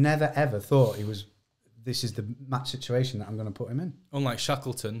 but he's never ever thought he was. This is the match situation that I'm going to put him in. Unlike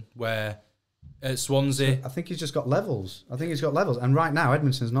Shackleton, where at Swansea, I think he's just got levels. And right now,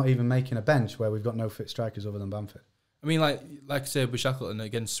 Edmondson's not even making a bench where we've got no fit strikers other than Bamford. I mean, like I said with Shackleton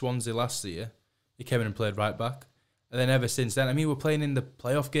against Swansea last year, he came in and played right back, and then ever since then, I mean, we're playing in the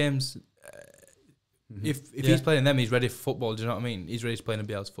playoff games. If he's playing them, he's ready for football. Do you know what I mean? He's ready to play in a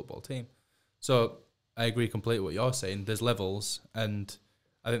Bielsa football team. So I agree completely with what you're saying. There's levels, and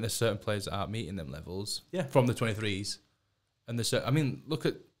I think there's certain players that aren't meeting them levels. Yeah, from the 23s, and I mean, look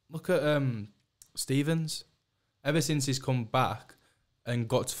at Stevens. Ever since he's come back and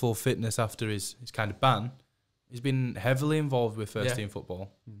got to full fitness after his kind of ban, he's been heavily involved with first team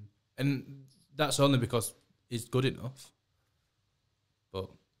football, and that's only because he's good enough. But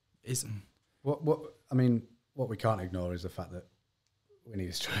isn't what we can't ignore is the fact that we need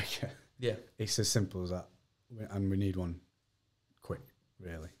a striker. Yeah, it's as simple as that, and we need one quick.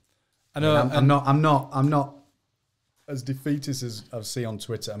 Really, I know. I'm not as defeatist as I see on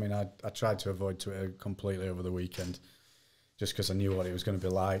Twitter. I mean, I tried to avoid Twitter completely over the weekend, just because I knew what it was going to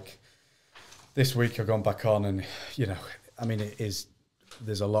be like. This week I've gone back on, and I mean, it is.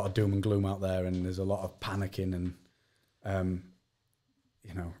 There's a lot of doom and gloom out there, and there's a lot of panicking, and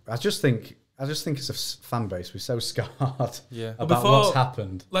I just think as a fan base we're so scarred about what's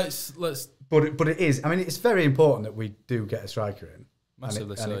happened. Let's. But it is. I mean, it's very important that we do get a striker in.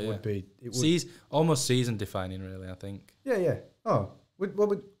 Massively so, it would be almost season defining, really. I think. Yeah. Oh,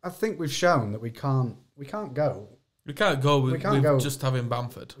 I think we've shown that we can't go. We can't go with just having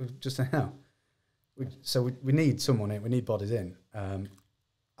Bamford. So we need someone in. We need bodies in,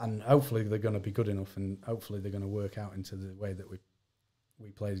 and hopefully they're going to be good enough, and hopefully they're going to work out into the way that we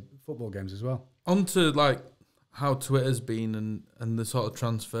play football games as well. On to like how Twitter's been and the sort of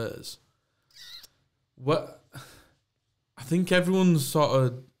transfers. I think everyone's sort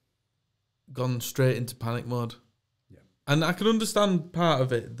of gone straight into panic mode. Yeah. And I can understand part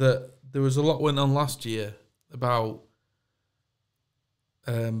of it, that there was a lot went on last year about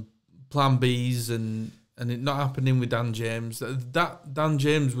plan Bs and it not happening with Dan James. That Dan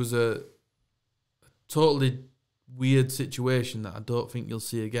James was a totally weird situation that I don't think you'll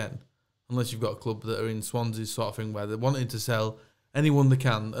see again, unless you've got a club that are in Swansea's sort of thing where they're wanting to sell anyone they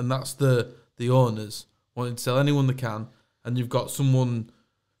can, and that's the owners wanting to sell anyone they can. And you've got someone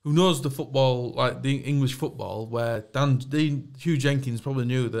who knows the football, like the English football, where Hugh Jenkins probably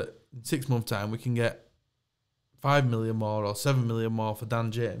knew that in 6 months' time we can get 5 million more or 7 million more for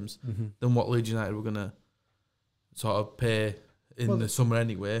Dan James than what Leeds United were going to sort of pay in the summer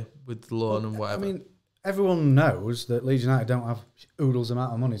anyway with the loan and whatever. I mean, everyone knows that Leeds United don't have oodles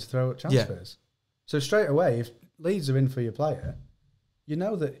amount of money to throw at transfers. Yeah. So straight away, if Leeds are in for your player, you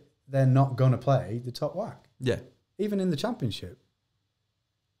know that they're not going to play the top whack. Yeah. Even in the Championship.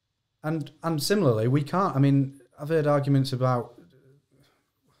 And similarly, we can't. I mean, I've heard arguments about.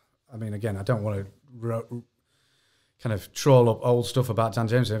 I mean, again, I don't want to kind of troll up old stuff about Dan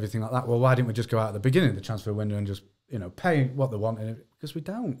James and everything like that. Well, why didn't we just go out at the beginning of the transfer window and just pay what they want? Because we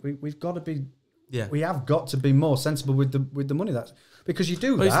don't. We've got to be. Yeah. We have got to be more sensible with the money. That's because you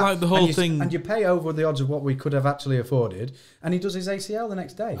do that. It's like the whole thing, and you pay over the odds of what we could have actually afforded. And he does his ACL the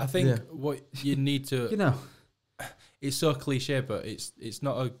next day. I think what you need to. It's so cliche, but it's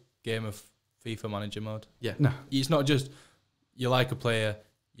not a game of FIFA manager mode. Yeah. No. It's not just you like a player,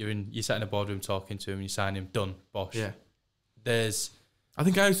 you sat in a boardroom talking to him, you sign him, done, bosh. Yeah. I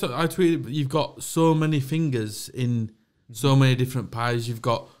think I tweeted, you've got so many fingers in so many different pies. You've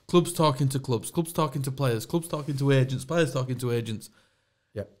got clubs talking to clubs talking to players, clubs talking to agents, players talking to agents.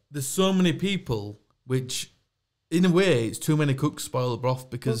 Yep. There's so many people which in a way, it's too many cooks spoil the broth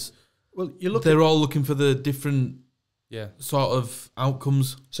because they're all looking for the different sort of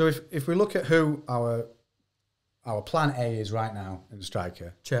outcomes. So if we look at who our plan A is right now in the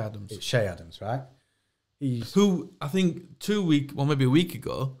striker, it's Shea Adams, right? Who I think maybe a week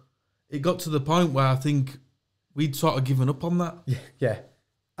ago, it got to the point where I think we'd sort of given up on that. Yeah.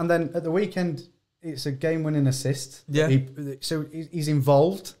 And then at the weekend, it's a game-winning assist. Yeah. So he's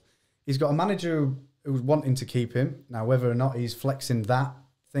involved. He's got a manager who's wanting to keep him. Now, whether or not he's flexing that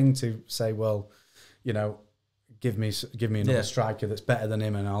thing to say, well, you know, give me another striker that's better than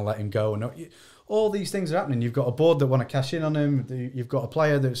him and I'll let him go. And all these things are happening. You've got a board that want to cash in on him. You've got a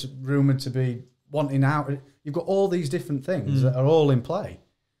player that's rumoured to be wanting out. You've got all these different things that are all in play.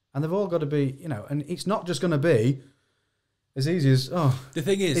 And they've all got to be, you know, and it's not just going to be as easy as, the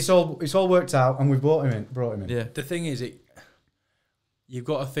thing is, it's all worked out and we've brought him in. Yeah. The thing is, you've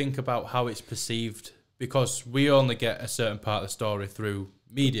got to think about how it's perceived because we only get a certain part of the story through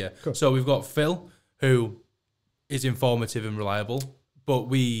media. Cool. So we've got Phil, who is informative and reliable, but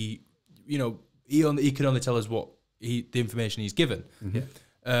he can only tell us what the information he's given.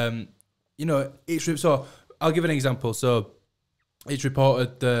 Mm-hmm. You know, so I'll give an example. So it's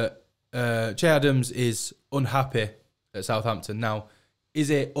reported that Che Adams is unhappy at Southampton. Now, is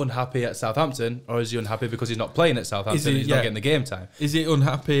he unhappy at Southampton or is he unhappy because he's not playing at Southampton and he's not getting the game time? Is he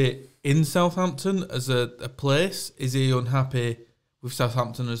unhappy in Southampton as a place? Is he unhappy with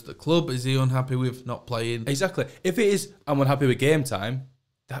Southampton as the club? Is he unhappy with not playing? Exactly. If it is, I'm unhappy with game time,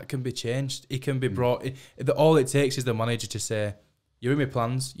 that can be changed. It can be brought. All it takes is the manager to say, "You're in my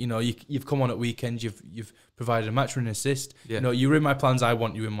plans. You know, you've come on at weekends. You've provided a match-winning assist. Yeah. You know, you're in my plans. I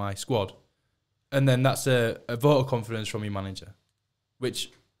want you in my squad." And then that's a vote of confidence from your manager, which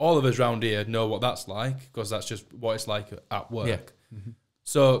all of us round here know what that's like because that's just what it's like at work. Yeah. Mm-hmm.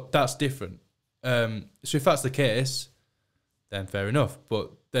 So that's different. So if that's the case, then fair enough.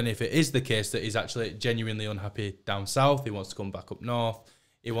 But then if it is the case that he's actually genuinely unhappy down south, he wants to come back up north,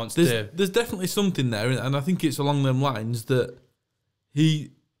 he wants to... There's definitely something there, and I think it's along them lines that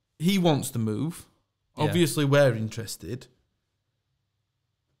he wants to move. Yeah. Obviously, we're interested.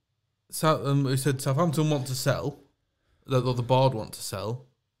 We said Southampton want to sell, the board want to sell,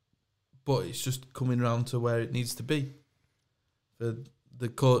 but it's just coming around to where it needs to be for the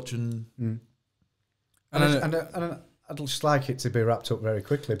coach and... I'd just like it to be wrapped up very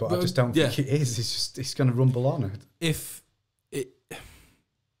quickly, but I just don't think it is. It's going to rumble on.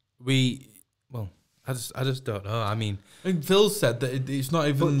 I just don't know. I mean, Phil said that it's not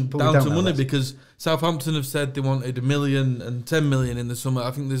even down to money because Southampton have said they wanted 1 million and 10 million in the summer.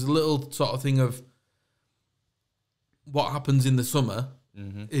 I think there's a little sort of thing of what happens in the summer.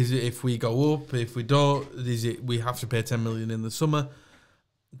 Mm-hmm. Is it if we go up? If we don't, is it we have to pay 10 million in the summer?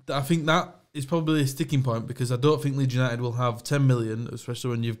 I think that is probably a sticking point because I don't think Leeds United will have 10 million,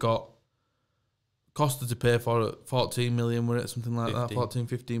 especially when you've got Costa to pay for it, 14 million, were it something like 15. that, 14,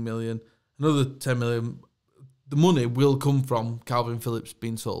 15 million. Another 10 million. The money will come from Calvin Phillips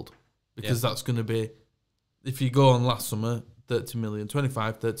being sold because that's going to be, if you go on last summer, 30 million,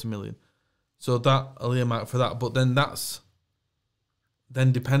 25, 30 million. So that, I'll earmark for that. But then that's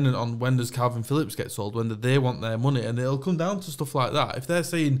then dependent on when does Calvin Phillips get sold, when do they want their money, and it'll come down to stuff like that. If they're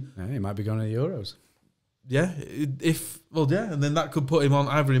saying... he might be going to the Euros. Yeah, and then that could put him on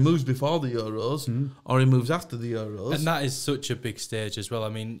either he moves before the Euros or he moves after the Euros. And that is such a big stage as well. I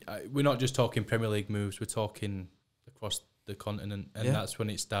mean, we're not just talking Premier League moves, we're talking across the continent, and that's when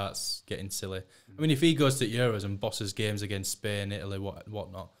it starts getting silly. I mean, if he goes to Euros and bosses games against Spain, Italy,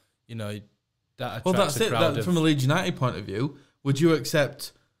 whatnot, you know, that attracts a crowd. From a Leeds United point of view, would you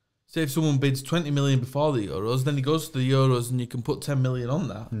accept, say if someone bids 20 million before the Euros, then he goes to the Euros and you can put 10 million on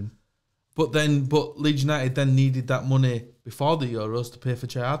that. But Leeds United then needed that money before the Euros to pay for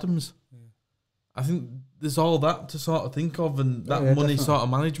Che Adams. Yeah. I think there's all that to sort of think of, and that money definitely. Sort of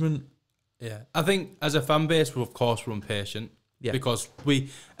management. Yeah, I think as a fan base, of course, we're impatient because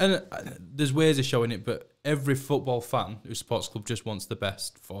there's ways of showing it, but every football fan who supports a club just wants the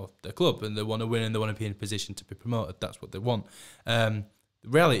best for their club, and they want to win and they want to be in a position to be promoted. That's what they want. The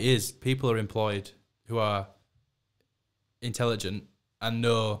reality is, people are employed who are intelligent and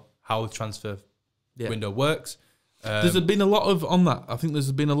know how the transfer window works. There's been a lot of, on that, I think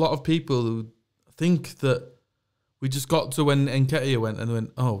there's been a lot of people who think that we just got to when Nketiah went and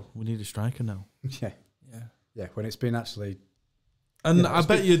went, oh, we need a striker now. Yeah, when it's been actually... And I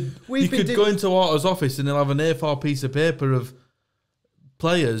bet you could go into Otto's office and he'll have an A4 piece of paper of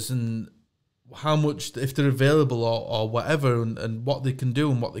players and how much, if they're available or whatever, and what they can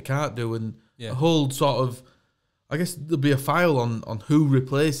do and what they can't do, and a whole sort of... I guess there'll be a file on who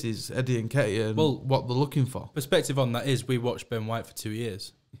replaces Eddie and Nketiah and what they're looking for. Perspective on that is we watched Ben White for 2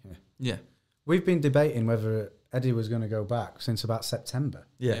 years. Yeah. We've been debating whether Eddie was going to go back since about September.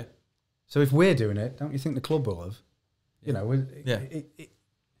 Yeah. So if we're doing it, don't you think the club will have? You know,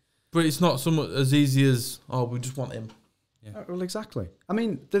 but it's not somewhat as easy as, we just want him. Yeah. Well, exactly. I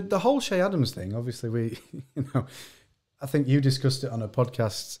mean, the whole Shea Adams thing, obviously I think you discussed it on a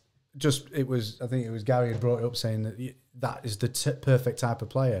podcast. I think it was Gary had brought it up saying that that is the perfect type of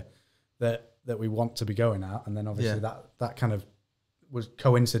player that we want to be going at. And then obviously that kind of was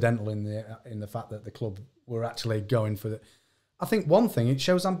coincidental in the fact that the club were actually going for it. I think one thing, it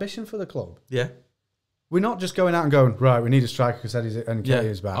shows ambition for the club. Yeah. We're not just going out and going, right, we need a striker because Eddie's and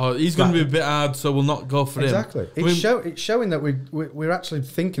Nketiah's back. Oh, he's going to be a bit hard, so we'll not go for him. Exactly. It's showing that we're actually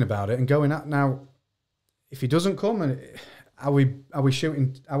thinking about it and going out now. If he doesn't come, are we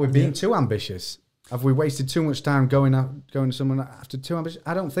being too ambitious? Have we wasted too much time going to someone after too ambitious?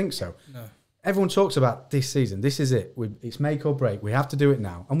 I don't think so. No. Everyone talks about this season. This is it. It's make or break. We have to do it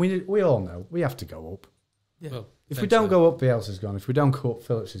now, and we all know we have to go up. Yeah. Well, if we don't go up, Bielsa's gone. If we don't go up,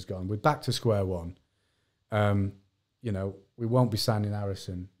 Phillips is gone. We're back to square one. We won't be signing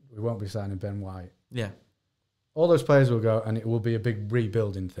Harrison. We won't be signing Ben White. Yeah. All those players will go, and it will be a big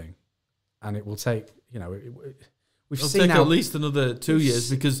rebuilding thing. And it will take, we've seen take at least another 2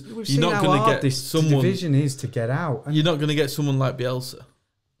 years because you're not going to get this someone. Division is to get out. You're not going to get someone like Bielsa.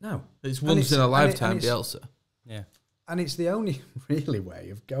 No, it's once in a lifetime, Bielsa. Yeah, and it's the only really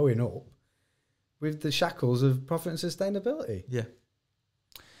way of going up with the shackles of profit and sustainability. Yeah,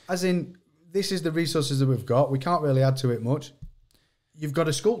 as in, this is the resources that we've got. We can't really add to it much. You've got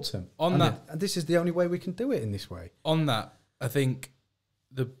to sculpt them and this is the only way we can do it in this way. On that, I think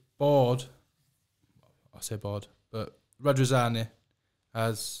the board, but Radrizzani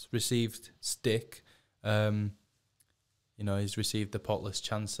has received stick. He's received the potless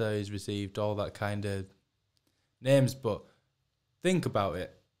chancer. He's received all that kind of names. But think about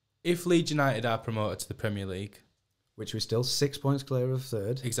it. If Leeds United are promoted to the Premier League, which we're still 6 points clear of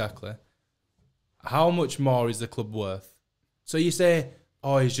third, exactly, how much more is the club worth? So you say,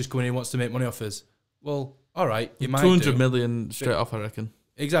 he's just going in, wants to make money off us. Well, all right, you might 200 million straight off, I reckon.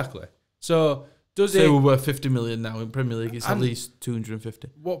 Exactly. So say we're worth 50 million now in Premier League. It's at least 250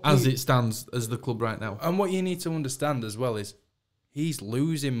 as it stands as the club right now. And what you need to understand as well is he's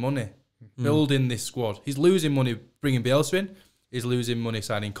losing money building this squad. He's losing money bringing Bielsa in. He's losing money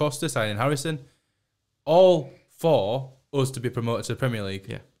signing Costa, signing Harrison. All for us to be promoted to the Premier League.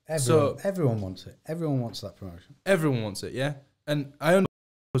 Yeah. Everyone wants it. Everyone wants that promotion. Everyone wants it, yeah. And I understand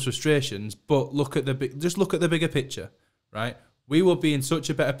those frustrations, but look at the bigger picture, right? We will be in such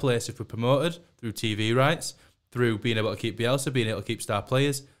a better place if we're promoted through TV rights, through being able to keep Bielsa, being able to keep star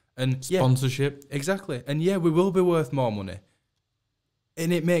players. And sponsorship. Exactly. And we will be worth more money.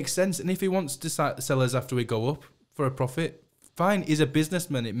 And it makes sense. And if he wants to sell us after we go up for a profit, fine. He's a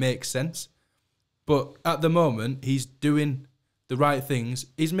businessman. It makes sense. But at the moment, he's doing the right things.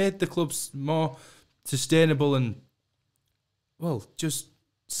 He's made the clubs more sustainable and, just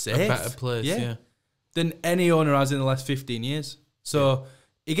safe. A better place, yeah. Than any owner has in the last 15 years. So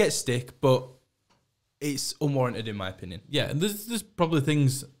he gets stick, but it's unwarranted in my opinion. Yeah, and there's probably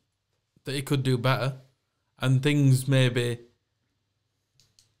things that he could do better and things maybe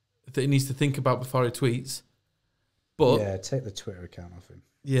that he needs to think about before he tweets. But take the Twitter account off him.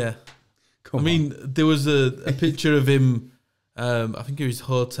 Yeah. There was a picture of him, I think it was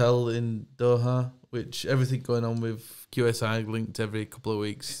hotel in Doha, which everything going on with QSI linked every couple of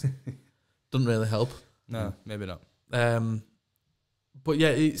weeks. Doesn't really help. No, maybe not. But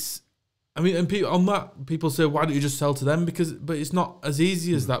yeah, and people say, why don't you just sell to them? But it's not as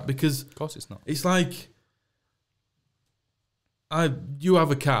easy as that because... Of course it's not. It's like, you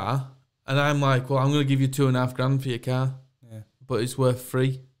have a car and I'm like, well, I'm going to give you $2,500 for your car. Yeah. But it's worth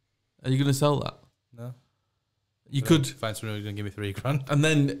 $3,000. Are you going to sell that? No. You could find someone who's going to give me $3,000. And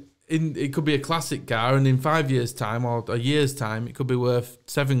then it could be a classic car and in 5 years' time or a year's time, it could be worth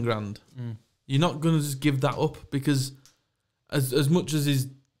 $7,000. You're not going to just give that up because as much as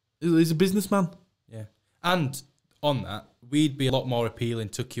he's a businessman. Yeah. And on that, we'd be a lot more appealing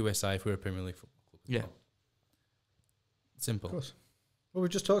to QSI if we were a Premier League football club. Yeah. Simple. Of course. Well, we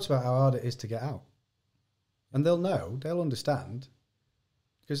just talked about how hard it is to get out. And they'll understand.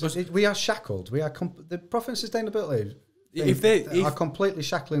 Because we are shackled. We are the profit and sustainability are completely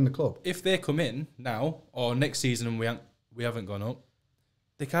shackling the club. If they come in now or next season and we haven't gone up,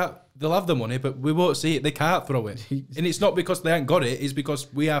 they can't. They'll have the money, but we won't see it. They can't throw it, and it's not because they ain't got it. It's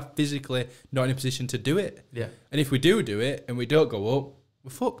because we are physically not in a position to do it. Yeah. And if we do it and we don't go up,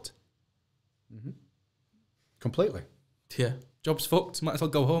 we're fucked. Completely. Yeah. Job's fucked. Might as well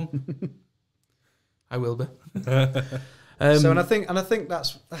go home. I will be. And I think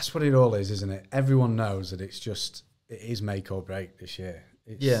that's what it all is, isn't it? Everyone knows that it is make or break this year.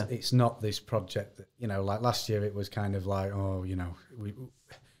 It's not this project that, like last year it was kind of like,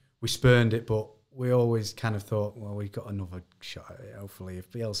 we spurned it, but we always kind of thought, well, we've got another shot at it. Hopefully, if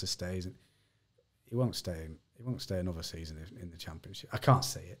Bielsa stays, he won't stay. He won't stay another season in the Championship. I can't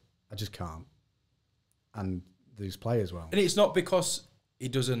see it. I just can't. And these players won't. And it's not because he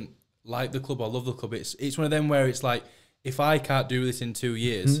doesn't like the club or love the club. It's one of them where it's like, if I can't do this in 2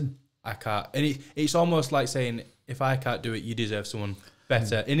 years, I can't. And it's almost like saying, if I can't do it, you deserve someone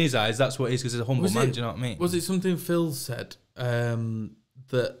better. In his eyes, that's what it is, because he's a humble man. Do you know what I mean? Was it something Phil said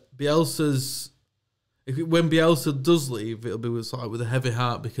that Bielsa's... when Bielsa does leave, it'll be with a heavy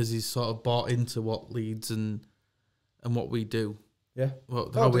heart, because he's sort of bought into what Leeds and what we do. Yeah.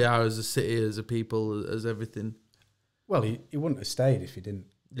 How we are as a city, as a people, as everything. Well, he wouldn't have stayed if he didn't.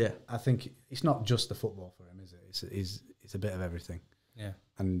 Yeah. I think it's not just the football for him, is it? It's a bit of everything. Yeah.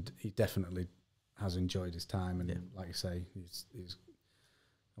 And he definitely has enjoyed his time, and like you say, he's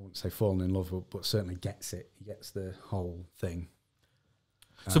I wouldn't say fallen in love, but certainly gets it. He gets the whole thing.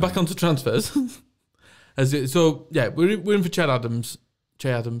 So back onto transfers. We're in for Ched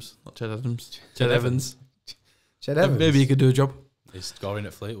Evans. Maybe he could do a job. He's scoring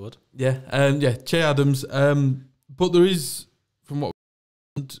at Fleetwood. Yeah, Che Adams. But there is, from what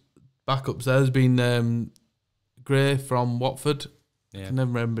backups, there's been Gray from Watford. Yeah. I can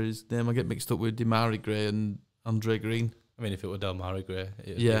never remember his name. I get mixed up with Demari Gray and Andre Green. I mean, if it were Delmari Gray,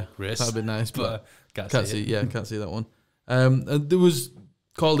 it'd be Grace. That'd be nice, but can't see it. Yeah, can't see that one. And there was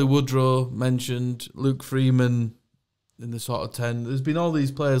Cauley Woodrow mentioned, Luke Freeman in the sort of 10. There's been all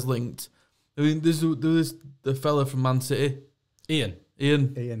these players linked. I mean, there's the fella from Man City. Ian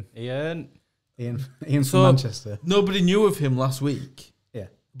from Manchester. Nobody knew of him last week. Yeah.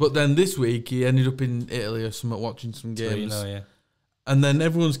 But then this week, he ended up in Italy or something, watching some games. Yeah. And then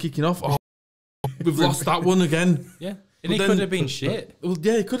everyone's kicking off. Oh, we've lost that one again. Yeah. And he could have been shit. Well,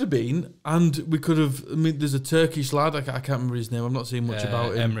 yeah, it could have been. And we could have... I mean, there's a Turkish lad. I can't remember his name. I'm not seeing much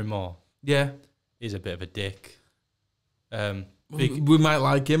about him. Emery Moore. Yeah. He's a bit of a dick. We might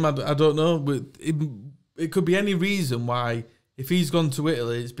like him. I don't know. It could be any reason why, if he's gone to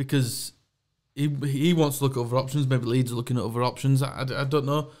Italy, it's because he wants to look at other options. Maybe Leeds are looking at other options. I don't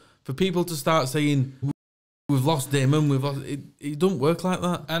know. For people to start saying, we've lost Damon, it don't work like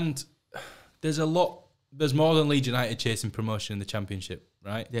that. And there's more than Leeds United chasing promotion in the Championship,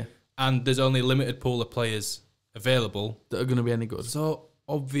 right? Yeah. And there's only a limited pool of players available that are going to be any good. So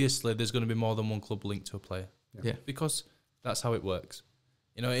obviously there's going to be more than one club linked to a player. Yeah. Because that's how it works.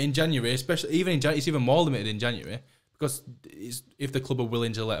 In January, especially, even in January, it's even more limited in January, because if the club are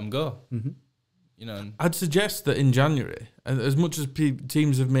willing to let them go. Mm-hmm. I'd suggest that in January, as much as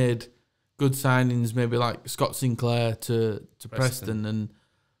teams have made good signings, maybe like Scott Sinclair to Preston, and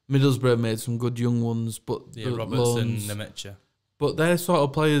Middlesbrough made some good young ones, but Robertson, Nemecha. But they're sort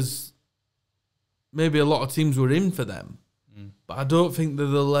of players, maybe a lot of teams were in for them, but I don't think they're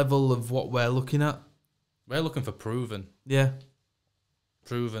the level of what we're looking at. We're looking for proven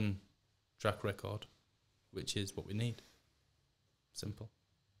track record, which is what we need. Simple.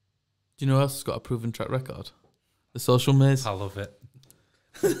 Do you know who else has got a proven track record? The Social Maze. I love it.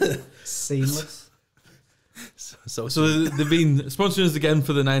 Seamless. So they've been sponsoring us again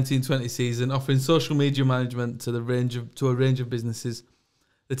for the 1920 season, offering social media management to a range of businesses.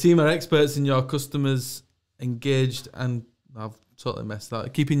 The team are experts in your customers engaged, and I've totally messed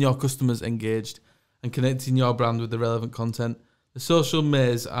that. Keeping your customers engaged and connecting your brand with the relevant content. The Social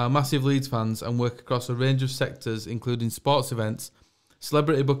Maze are massive Leeds fans and work across a range of sectors, including sports events,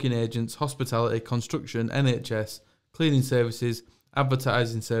 celebrity booking agents, hospitality, construction, NHS, cleaning services,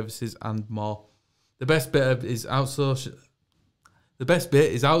 advertising services, and more. The best bit is outsourcing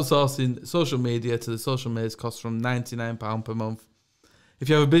social media to the Social Maze. Costs from £99 per month. If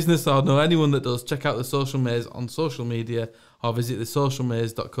you have a business or know anyone that does, check out the Social Maze on social media or visit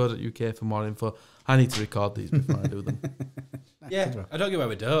thesocialmaze.co.uk for more info. I need to record these before I do them. Yeah, I don't get why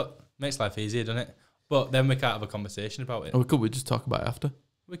we don't. Makes life easier, doesn't it? But then we can't have a conversation about it. Or we just talk about it after.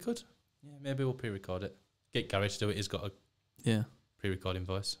 We could. Yeah, maybe we'll pre-record it. Get Gary to do it. He's got a pre-recording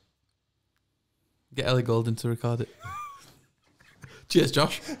voice. Get Ellie Golden to record it. Cheers,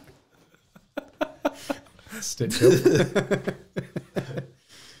 Josh. Stitch up.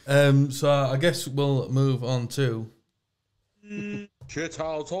 So I guess we'll move on to Shit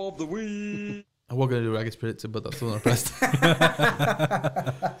House of the Week. I was going to do Ragged's Predictor, but that's the one I pressed.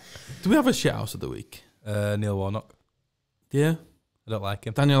 Do we have a shit house of the week? Neil Warnock. Yeah. I don't like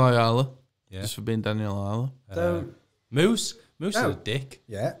him. Daniel Ayala. just for being Daniel Lala. So Moose is No. a dick.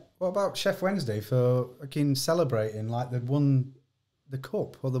 yeah. What about Chef Wednesday for fucking celebrating like they'd won the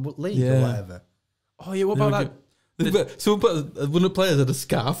cup or the league or Yeah. whatever? Oh yeah, what about that? Someone put one of the players had a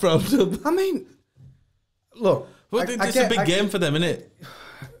scarf around them. I mean, look, Well, it's a big game for them, isn't it?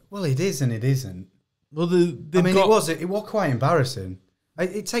 Well, it is and it isn't. Well, it was quite embarrassing.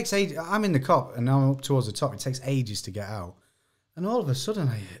 It takes age. I'm in the cop and I'm up towards the top. It takes ages to get out, and all of a sudden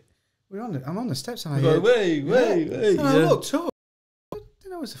I'm on the steps and I hear, wait. and I looked up. I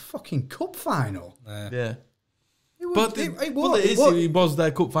didn't know it was a fucking cup final. Yeah. It was, But it was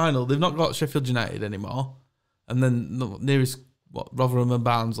their cup final. They've not got Sheffield United anymore. And then nearest, Rotherham and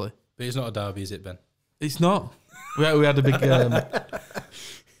Barnsley. But it's not a derby, is it, Ben? It's not. We had a big,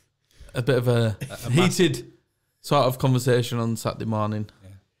 a bit of a heated sort of conversation on Saturday morning. Yeah.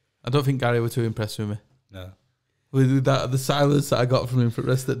 I don't think Gary were too impressed with me. No. With the silence that I got from him for the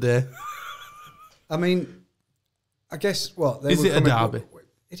rest of the day. I mean, I guess what is it a derby?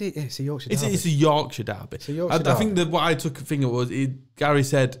 It's a Yorkshire derby. It's a Yorkshire derby. It's a Yorkshire derby. I think that what I took a thing was Gary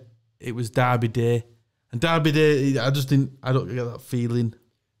said it was Derby Day, and Derby Day. I don't get that feeling.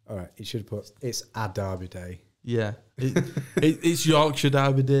 All right, you should put it's a Derby Day. Yeah, it's Yorkshire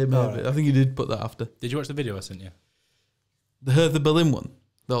Derby Day. Maybe Right. I think you did put that after. Did you watch the video I sent you? The Berlin one.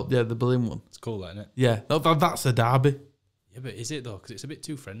 Yeah, the Berlin one. It's cool, isn't it? Yeah, that's a derby. Yeah, but is it though? Because it's a bit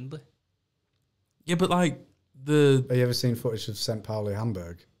too friendly. Yeah, but like Have you ever seen footage of St. Pauli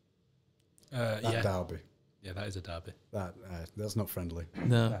Hamburg? That Yeah. derby. Yeah, that is a derby. That's not friendly.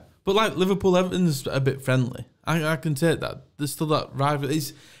 no, but like Liverpool Everton's a bit friendly. I can take that. There's still that rival.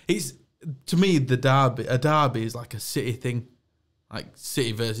 It's to me a derby is like a City thing, like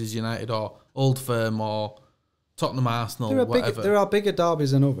City versus United or Old Firm or Tottenham Arsenal, whatever. There are bigger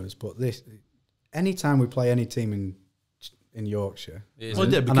derbies than others, but any time we play any team in Yorkshire, Well,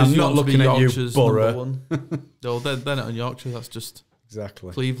 yeah, and because I'm not looking at you, Yorkshire's Borough. number one. No, they're not in Yorkshire. That's just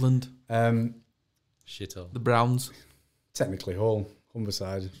Exactly. Cleveland, Shithole. the Browns. Technically Hull,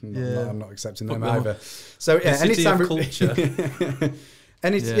 Humberside. Yeah. I'm not accepting Fuck them them either. So yeah, The city anytime of culture.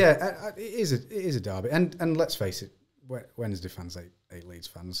 it is a derby, and let's face it, Wednesday fans hate Leeds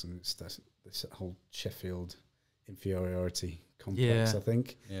fans, and it's this whole Sheffield inferiority complex. Yeah. I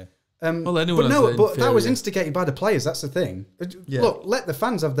think. Yeah. Well, anyone has but that was inferior. instigated by the players. That's the thing. Yeah. Look, let the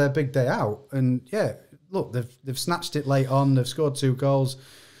fans have their big day out, and yeah, look, they've snatched it late on. They've scored 2 goals.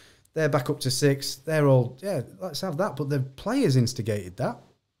 They're back up to 6. They're all let's have that. But the players instigated that.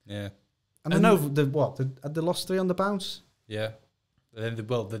 Yeah. And I know had they lost 3 on the bounce? Yeah. Then they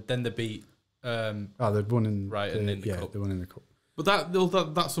beat. They'd won in Brighton in the cup. They won in the cup. But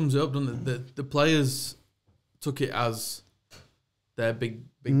that sums it up, doesn't it? The players took it as their big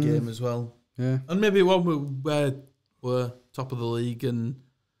game as well. Yeah. And maybe one where we're top of the league and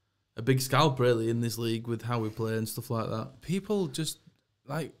a big scalp really in this league with how we play and stuff like that. People just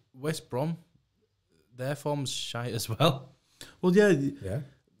like West Brom, their form's shite as well. Well, yeah. Yeah.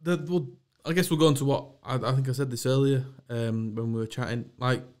 I guess we'll go on to what I think I said this earlier when we were chatting.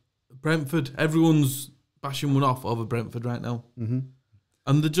 Like Brentford, everyone's bashing one off over Brentford right now, and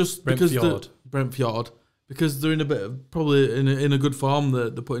they're just Brentford because they're in a bit of, probably in a good form.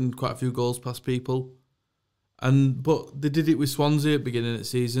 They're putting quite a few goals past people, but they did it with Swansea at the beginning of the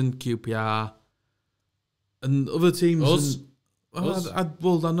season, QPR, and other teams.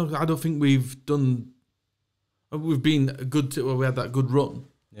 I don't think we've done. We've been a good. We had that good run.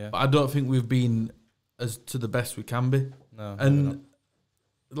 Yeah. But I don't think we've been as to the best we can be. No. And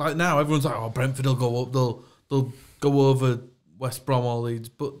like now, everyone's like, "Oh, Brentford will go up. They'll go over West Brom or Leeds,"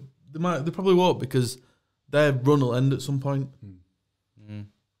 but they probably won't because their run will end at some point.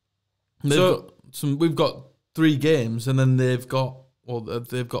 We've got 3 games, and then they've got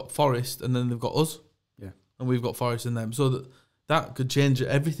Forest, and then they've got us. Yeah, and we've got Forest in them, so that could change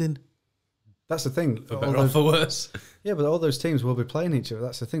everything. That's the thing. For better or for worse. Yeah, but all those teams will be playing each other.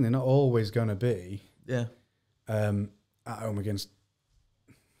 That's the thing. They're not always going to be at home against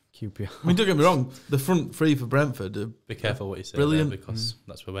QPR. I mean, don't get me wrong. The front 3 for Brentford are Be careful what you say. brilliant There because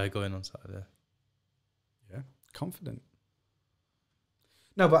that's where we're going on Saturday. Yeah, confident.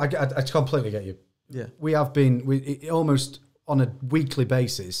 No, but I completely get you. Yeah, we have been almost on a weekly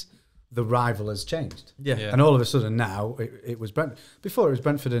basis. The rival has changed. Yeah. And all of a sudden now it was Brentford. Before it was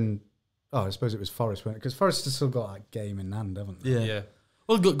Brentford and I suppose it was Forest, because Forest has still got that game in hand, haven't they? Yeah.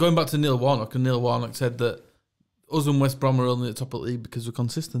 Well, going back to Neil Warnock, and Neil Warnock said that us and West Brom are only at the top of the league because we're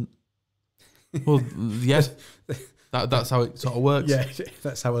consistent. Well, yeah, that's how it sort of works. Yeah,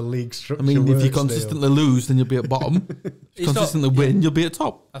 that's how a league structure I mean, works. if you consistently lose, then you'll be at bottom. If you consistently win, you'll be at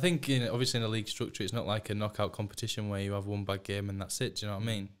top. I think obviously in a league structure, it's not like a knockout competition where you have one bad game and that's it. Do you know what I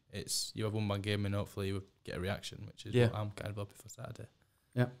mean? you have one bad game and hopefully you get a reaction, which is what I'm kind of hoping for Saturday.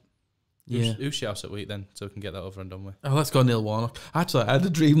 Yeah. Who shouts at week then, so we can get that over and done with? Oh, let's go Neil Warnock. Actually, I had a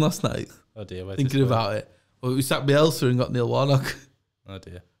dream last night. Oh dear, thinking about it. Well, we sacked Bielsa and got Neil Warnock. Oh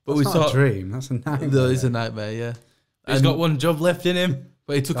dear. But that's not a dream. That's a nightmare. No, it's a nightmare. Yeah. He's got one job left in him,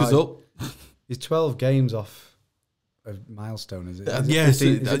 but he took us up. He's 12 games off a milestone, is it? Is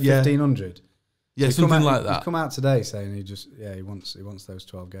it Yeah, 1500? Yeah, something like that. He's come out today saying he wants those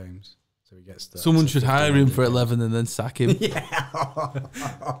 12 games, so he gets. Someone should hire him for 11 and then sack him.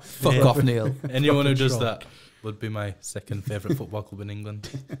 Fuck off, Neil. Anyone who does that would be my second favourite football club in England.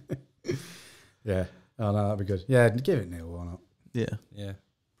 Yeah. Oh no, that'd be good. Yeah, give it Neil Warnock. Yeah. Yeah.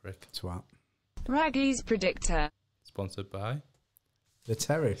 Prick. Twat. Raggy's Predictor. Sponsored by The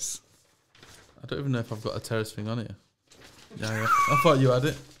Terrace. I don't even know if I've got a terrace thing on here. Yeah. I thought you had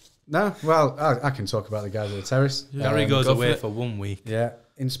it. No, well, I can talk about the guys at the Terrace. Gary goes away for 1 week. Yeah,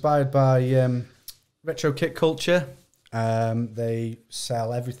 inspired by retro kit culture. They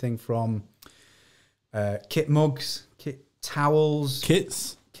sell everything from kit mugs, kit towels,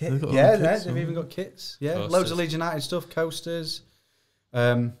 kits. They've even got kits. Yeah, coasters. Loads of Leeds United stuff, coasters.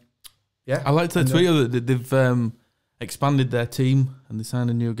 Yeah, I liked their tweet that they've expanded their team and they signed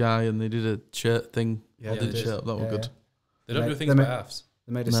a new guy and they did a shirt thing. Yeah, they did a shirt. That was good. They don't do things by halves.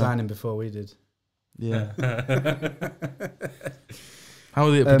 They made a signing before we did. Yeah. How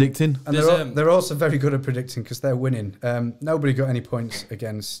are they at predicting? And they're also very good at predicting because they're winning. Nobody got any points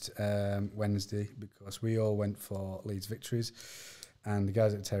against Wednesday because we all went for Leeds victories. And the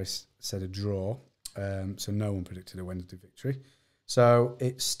guys at the Terrace said a draw. So no one predicted a Wednesday victory. So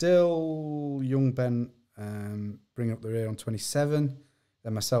it's still young Ben bringing up the rear on 27.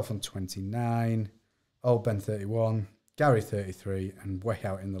 Then myself on 29. Old Ben 31. Gary 33. And way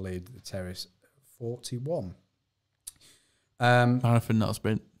out in the lead, the Terrace 41. Marathon, not a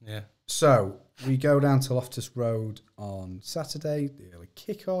sprint. Yeah. So we go down to Loftus Road on Saturday, the early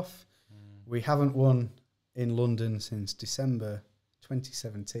kickoff. We haven't won in London since December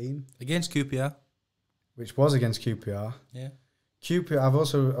 2017 against QPR, which was against QPR. Yeah. QPR. I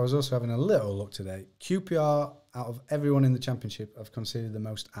was also having a little look today. QPR, out of everyone in the Championship, have conceded the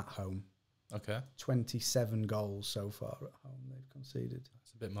most at home. Okay. 27 goals so far at home they've conceded.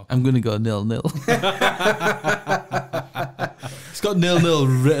 That's a bit more. I'm going to go 0-0. It's got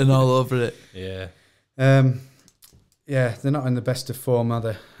 0-0 written all over it. Yeah. Yeah, they're not in the best of form, are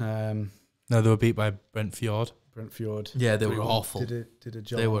they? No, they were beat by Brentford. Yeah, they were awful. Did a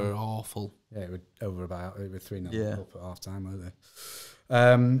job. They were awful. Yeah, it were 3-0 Yeah. up at half time, weren't they?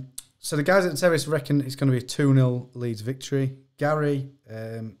 So the guys at the Terrace reckon it's going to be a 2-0 Leeds victory. Gary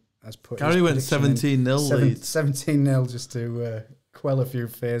has put. Gary went 17-0 Leeds. 17-0 just to quell a few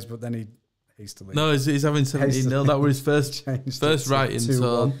fears, but then he hastily. No, he's having 17-0. That was his first writing,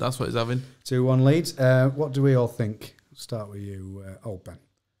 so that's what he's having. 2-1 Leeds. What do we all think? We'll start with you, old Ben.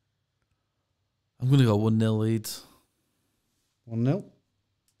 I'm going to go 1-0 Leeds. 1-0.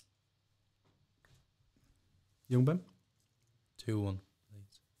 Young Ben? 2-1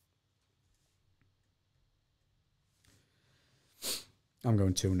 Leeds. I'm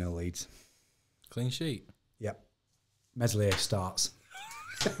going 2-0 Leeds. Clean sheet. Yep. Meslier starts.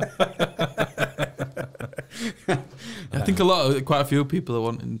 I think quite a few people are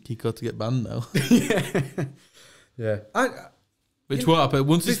wanting Kiko to get banned now. Yeah. Which won't happen.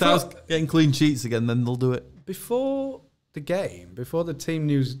 Once he starts getting clean sheets again, then they'll do it. Before the game, before the team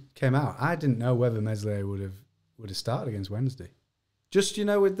news came out, I didn't know whether Meslier would have started against Wednesday. Just,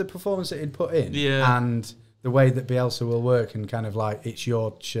 with the performance that he'd put in and the way that Bielsa will work and kind of like it's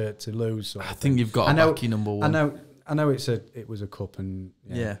your shirt to lose. I think you've got a backy number one. I know it was a cup and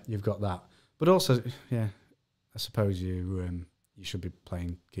you've got that. But also, I suppose you should be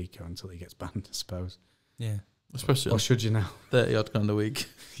playing Kiko until he gets banned, I suppose. Yeah. Especially or should you now? 30 odd grand a week.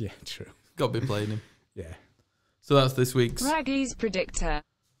 Yeah, true. Got to be playing him. Yeah. So that's this week's Raggy's Predictor.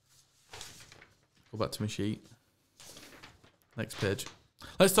 Go back to my sheet. Next page.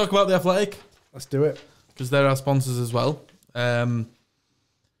 Let's talk about The Athletic. Let's do it. Because they're our sponsors as well.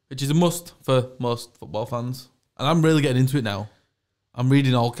 Which is a must for most football fans. And I'm really getting into it now. I'm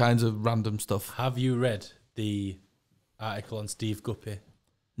reading all kinds of random stuff. Have you read the article on Steve Guppy?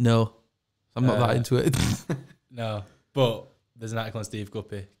 No. I'm not that into it. No. But there's an article on Steve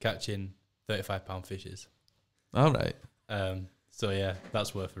Guppy catching 35-pound fishes. All right. So, yeah,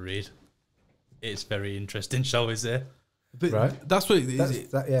 that's worth a read. It's very interesting, shall we say. But right. That's what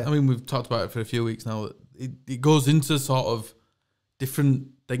I mean, we've talked about it for a few weeks now. It goes into sort of different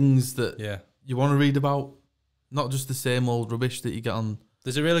things that you want to read about, not just the same old rubbish that you get on.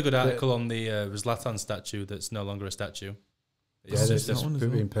 There's a really good article on the Zlatan statue that's no longer a statue. Yeah, It's they're just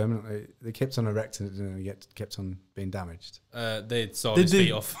being permanently. They kept on erecting it and it kept on being damaged. they sawed his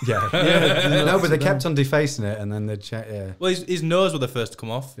feet off. Yeah, no, but they kept on defacing it and then they'd check. Yeah, Well, his nose were the first to come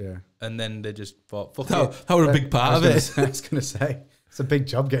off. yeah. And then they just thought, fuck That, it. that were a big part of it. I was going to say, it's a big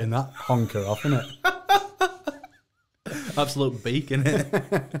job getting that honker off, isn't it? Absolute beak,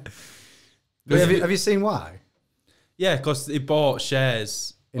 innit? Have you seen why? Yeah, because he bought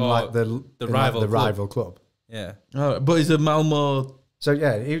shares In like the rival club. rival club. Yeah. But he's a Malmo. So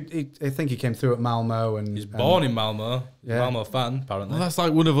yeah, I think he came through at Malmo and He's born in Malmo. Yeah. Malmo fan, apparently. Well, that's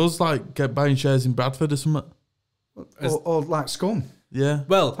like one of us, like get buying shares in Bradford or something. or like scum. Yeah.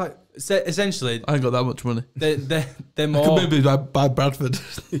 Well, Like- essentially, I ain't got that much money. they're I more... could maybe buy Bradford.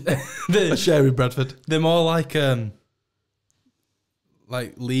 A share in Bradford. They're more like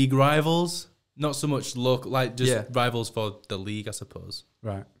league rivals, not so much local, like just rivals for the league, I suppose.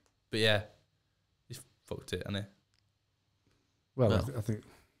 Right. But yeah, he's fucked it, hasn't he? Well, I think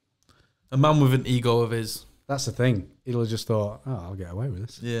A man with an ego of his. that's the thing. He'll have just thought, oh, I'll get away with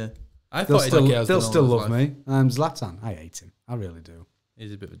this. Yeah. I They'll thought still, he has they'll done all still his love life. me. I'm Zlatan. I hate him. I really do.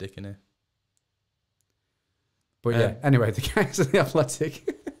 he's a bit of a dick, isn't he? But yeah, anyway, the guys at the Athletic.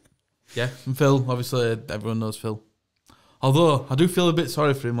 Yeah. And Phil, obviously, everyone knows Phil. Although, I do feel a bit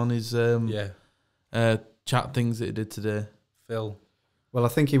sorry for him on his chat things that he did today. Phil. Well, I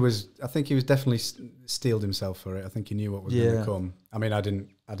think he was definitely steeled himself for it. I think he knew what was going to come. I mean, I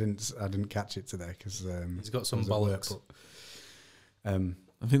didn't catch it today because He's got some I was at work, bollocks. but,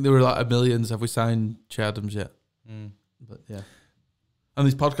 I think there were like millions. Have we signed Che Adams yet? But yeah. And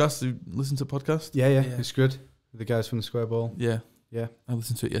these podcasts, you listen to podcasts? yeah, it's good. The guys from the Square Ball. Yeah. Yeah. I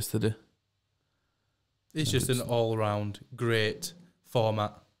listened to it yesterday. It's just an all-round great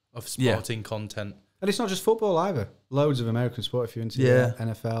format of sporting content. And it's not just football either. Loads of American sport if you're into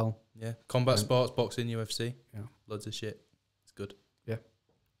NFL. Yeah, combat sports, boxing, UFC. Yeah. Loads of shit. It's good. Get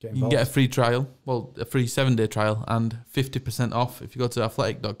You can involved. get a free trial, a free 7-day trial, and 50% off if you go to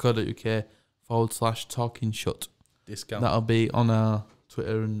athletic.co.uk/talking shut. Discount. That'll be on our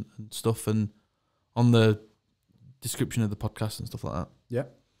Twitter and stuff, and on the description of the podcast and stuff like that. Yeah.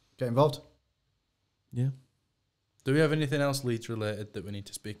 Get involved. Yeah. Do we have anything else Leeds related that we need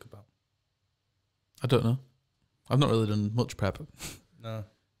to speak about? I don't know. I've not really done much prep. No.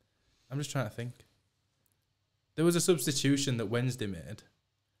 I'm just trying to think. There was a substitution that Wednesday made.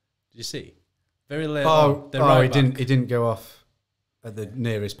 Did you see? Very late on. He didn't go off at the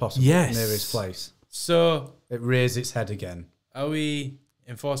nearest possible nearest place. So It rears its head again. are we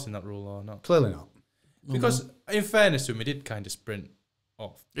enforcing that rule or not? Clearly not. Because in fairness to him, he did kind of sprint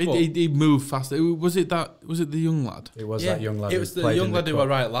off. He moved fast. Was it the young lad? It was that young lad. It was who the played young in lad who cup. I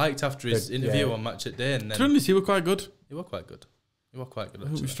right liked after his interview yeah. on Match at Day, and To be then honest, he were quite good. he was quite good. He was quite good. I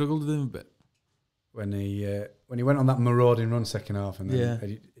think we Actually. struggled with him a bit. When he went on that marauding run second half and then Yeah.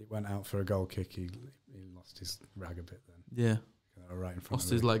 he went out for a goal kick, he lost his rag a bit then. Yeah. Right in front Lost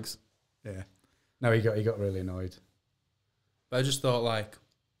of his him. legs. Yeah. No, he got really annoyed. But I just thought like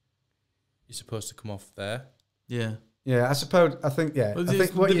you're supposed to come off there. Yeah. Yeah, I suppose. I think. Yeah, Well, I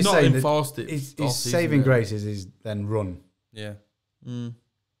think what they've you're not saying. enforced it. His all season, saving really. grace is his then run, Yeah.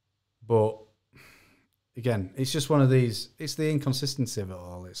 but again, it's just one of these. It's the inconsistency of it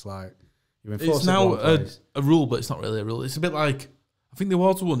all. It's like you enforce It's it now one place. a rule, but it's not really a rule. It's a bit like, I think there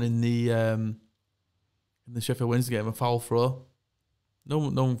was one in the Sheffield Wednesday game, a foul throw. No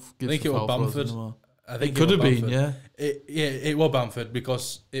one gives I think for it was foul throws Bamford. anymore. I think It could was have been, Bamford. yeah. It was Bamford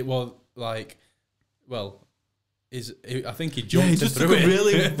because it was like, well, I think he jumped Yeah, he and just threw took a it.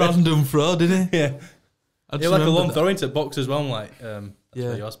 really random throw, didn't he? Yeah. I just You're like a remember long that. throw into the box as well. I'm like, that's Yeah.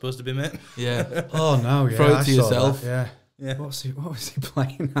 where you're supposed to be, mate. Yeah. Oh no! Yeah, Throw it I to saw yourself. that, yeah. Yeah. What was he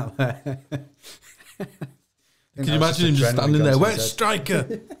playing out there? Can you imagine him just standing there? Where's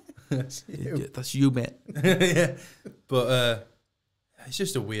striker? That's Yeah, that's you, mate. Yeah. But it's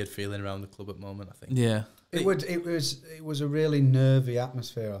just a weird feeling around the club at the moment, I think. Yeah. It was a really nervy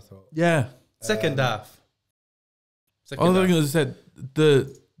atmosphere. I thought. Yeah. Second half. All the things I said,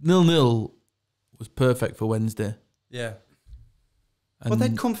 the 0-0 was perfect for Wednesday. Yeah. Well,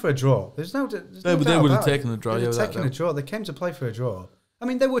 they'd come for a draw. There's no They doubt would have about it. taken a draw. They'd Yeah, have without taken a doubt. draw. They came to play for a draw. I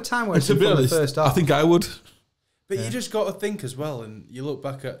mean, there were times where And to be the honest, first I half. think I would. But you just got to think as well, and you look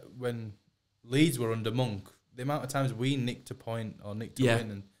back at when Leeds were under Monk, the amount of times we nicked a point or nicked a Yeah.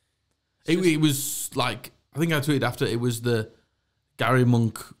 win. And It was like, I think I tweeted after, it was the Gary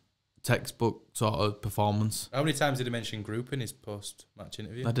Monk textbook sort of performance. how many times did he mention group in his post-match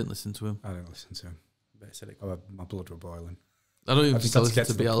interview? I didn't listen to him. I didn't listen to him. Bet he said it. My blood were boiling. I don't even I think just I had to get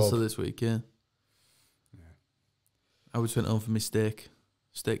listened to to the Bielsa pub. this week, yeah. I was went home for my steak.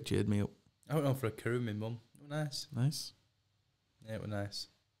 Steak cheered me up. I went on for a curry with my mum. Oh, nice. Nice. Yeah, it was nice.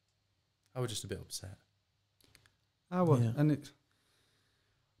 I was just a bit upset. I was, Yeah. and it.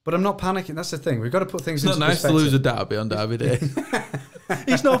 But I'm not panicking. That's the thing. We've got to put things It's into not nice to perspective. lose a derby on Derby Day.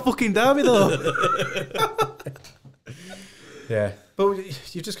 It's not a fucking derby though. Yeah, but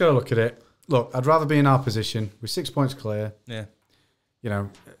you've just got to look at it. Look, I'd rather be in our position. We're 6 points clear. Yeah. You know,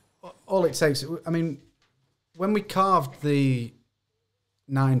 all it takes. I mean, when we carved the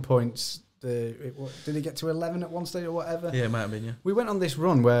 9 points, did it get to 11 at one stage or whatever? Yeah, it might have been, yeah. We went on this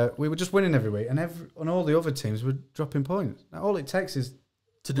run where we were just winning every week, and all the other teams were dropping points. Now, all it takes is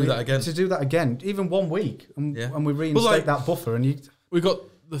To do that again. To do that again, even 1 week, and we reinstate Well, like, that buffer. And We've got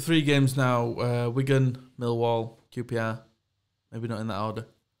the 3 games now, Wigan, Millwall, QPR. Maybe not in that order.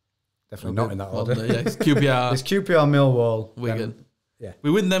 definitely not in that order. Yeah, it's QPR, It's QPR, Millwall, Wigan. then- yeah. We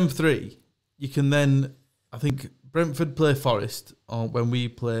win them 3. You can then, I think, Brentford play Forest when we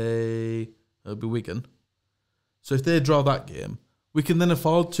play, it'll be Wigan. So if they draw that game, we can then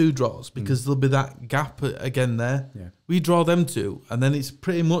afford 2 draws because there'll be that gap again there. Yeah. We draw them 2, and then it's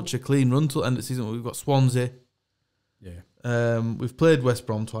pretty much a clean run till the end of the season. We've got Swansea. Yeah. We've played West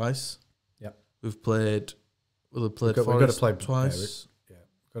Brom twice. Yep. We've played We've got to Forest play twice. Yeah,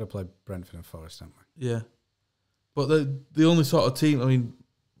 we've got to play Brentford and Forest, haven't we? Yeah. But the only sort of team, I mean,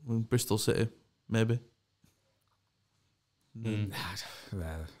 Bristol City, maybe.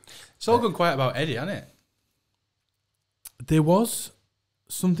 It's all gone quiet about Eddie, hasn't it? There was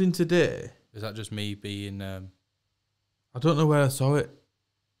something today. Is that just me being... I don't know where I saw it.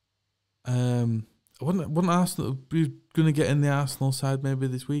 Wasn't Arsenal be going to get in the Arsenal side maybe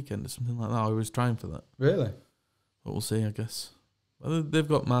this weekend or something like that? I was trying for that. Really? But we'll see, I guess. Well, they've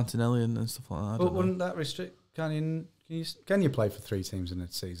got Martinelli and stuff like that. I But don't know. wouldn't that restrict? Can you play for 3 teams in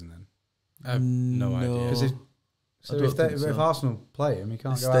a season then? I have no idea. Because I don't think so. if Arsenal play him, he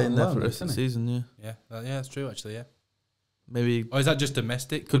can't He's go out staying on there loan, for the rest of the can he? season, yeah. Yeah, that's true, actually, yeah. Maybe Or is that just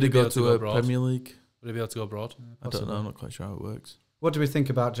domestic? could he be go able to a abroad? Premier League? Would he be able to go abroad? I don't know. I'm not quite sure how it works. What do we think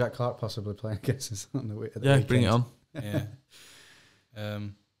about Jack Clark possibly playing against us on the weekend? Yeah, bring it on. Yeah.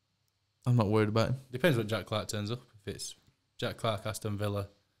 I'm not worried about him. Depends what Jack Clark turns up. If it's Jack Clark, Aston Villa,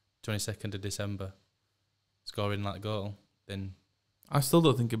 22nd of December, scoring that goal, then... I still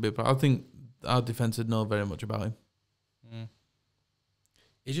don't think it'd be a problem. I think our defence would know very much about him.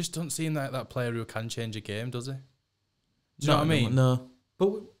 He just doesn't seem like that player who can change a game, does he? Do you know what I Not mean? No.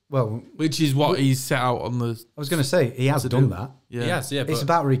 But, well, Which is what he's set out on the... I was going to say, he has to done do. that. Yeah. Yes, yeah, but... It's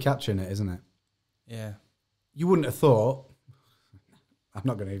about recapturing it, isn't it? Yeah. You wouldn't have thought... I'm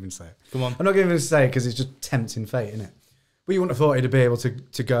not going to even say it. Come on. I'm not going to even say it because it's just tempting fate, isn't it? But you wouldn't have thought he'd be able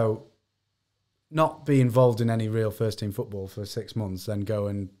to go, not be involved in any real first-team football for 6 months, then go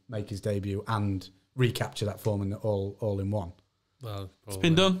and make his debut and recapture that form in all in one. Well, It's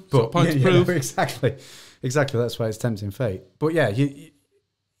been probably. done. But point to prove. No, exactly. That's why it's tempting fate. But yeah,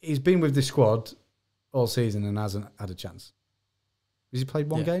 he's been with the squad all season and hasn't had a chance. Has he played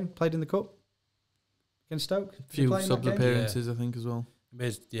one game? Played in the cup against Stoke? A few Did he play in that sub game? appearances, I think, as well. He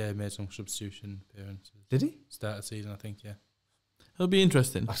made some substitution appearances. Did he? Start of season, I think, yeah. It'll be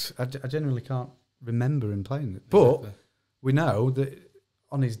interesting. I genuinely can't remember him playing it. But Exactly. we know that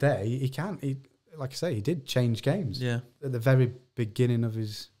on his day, he can. Like I say, he did change games. Yeah. At the very beginning of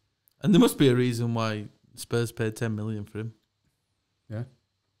his... And there must be a reason why Spurs paid 10 million for him. Yeah.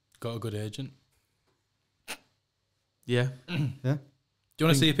 Got a good agent. Yeah. Yeah. Do you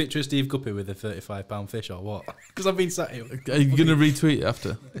want to see a picture of Steve Guppy with a £35 fish or what? Because I've been sat here. Are you going to retweet it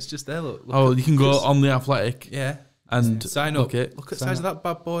after? It's just there, look. Oh, you can go on The Athletic Yeah. and Sign look up. it. Look at the Sign size of that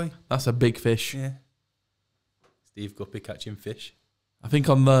bad boy. That's a big fish. Yeah. Steve Guppy catching fish. I think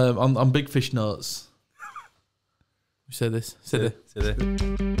on Big Fish Notes, we say this. Say this. See there.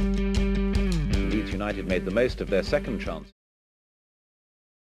 Leeds United made the most of their second chance.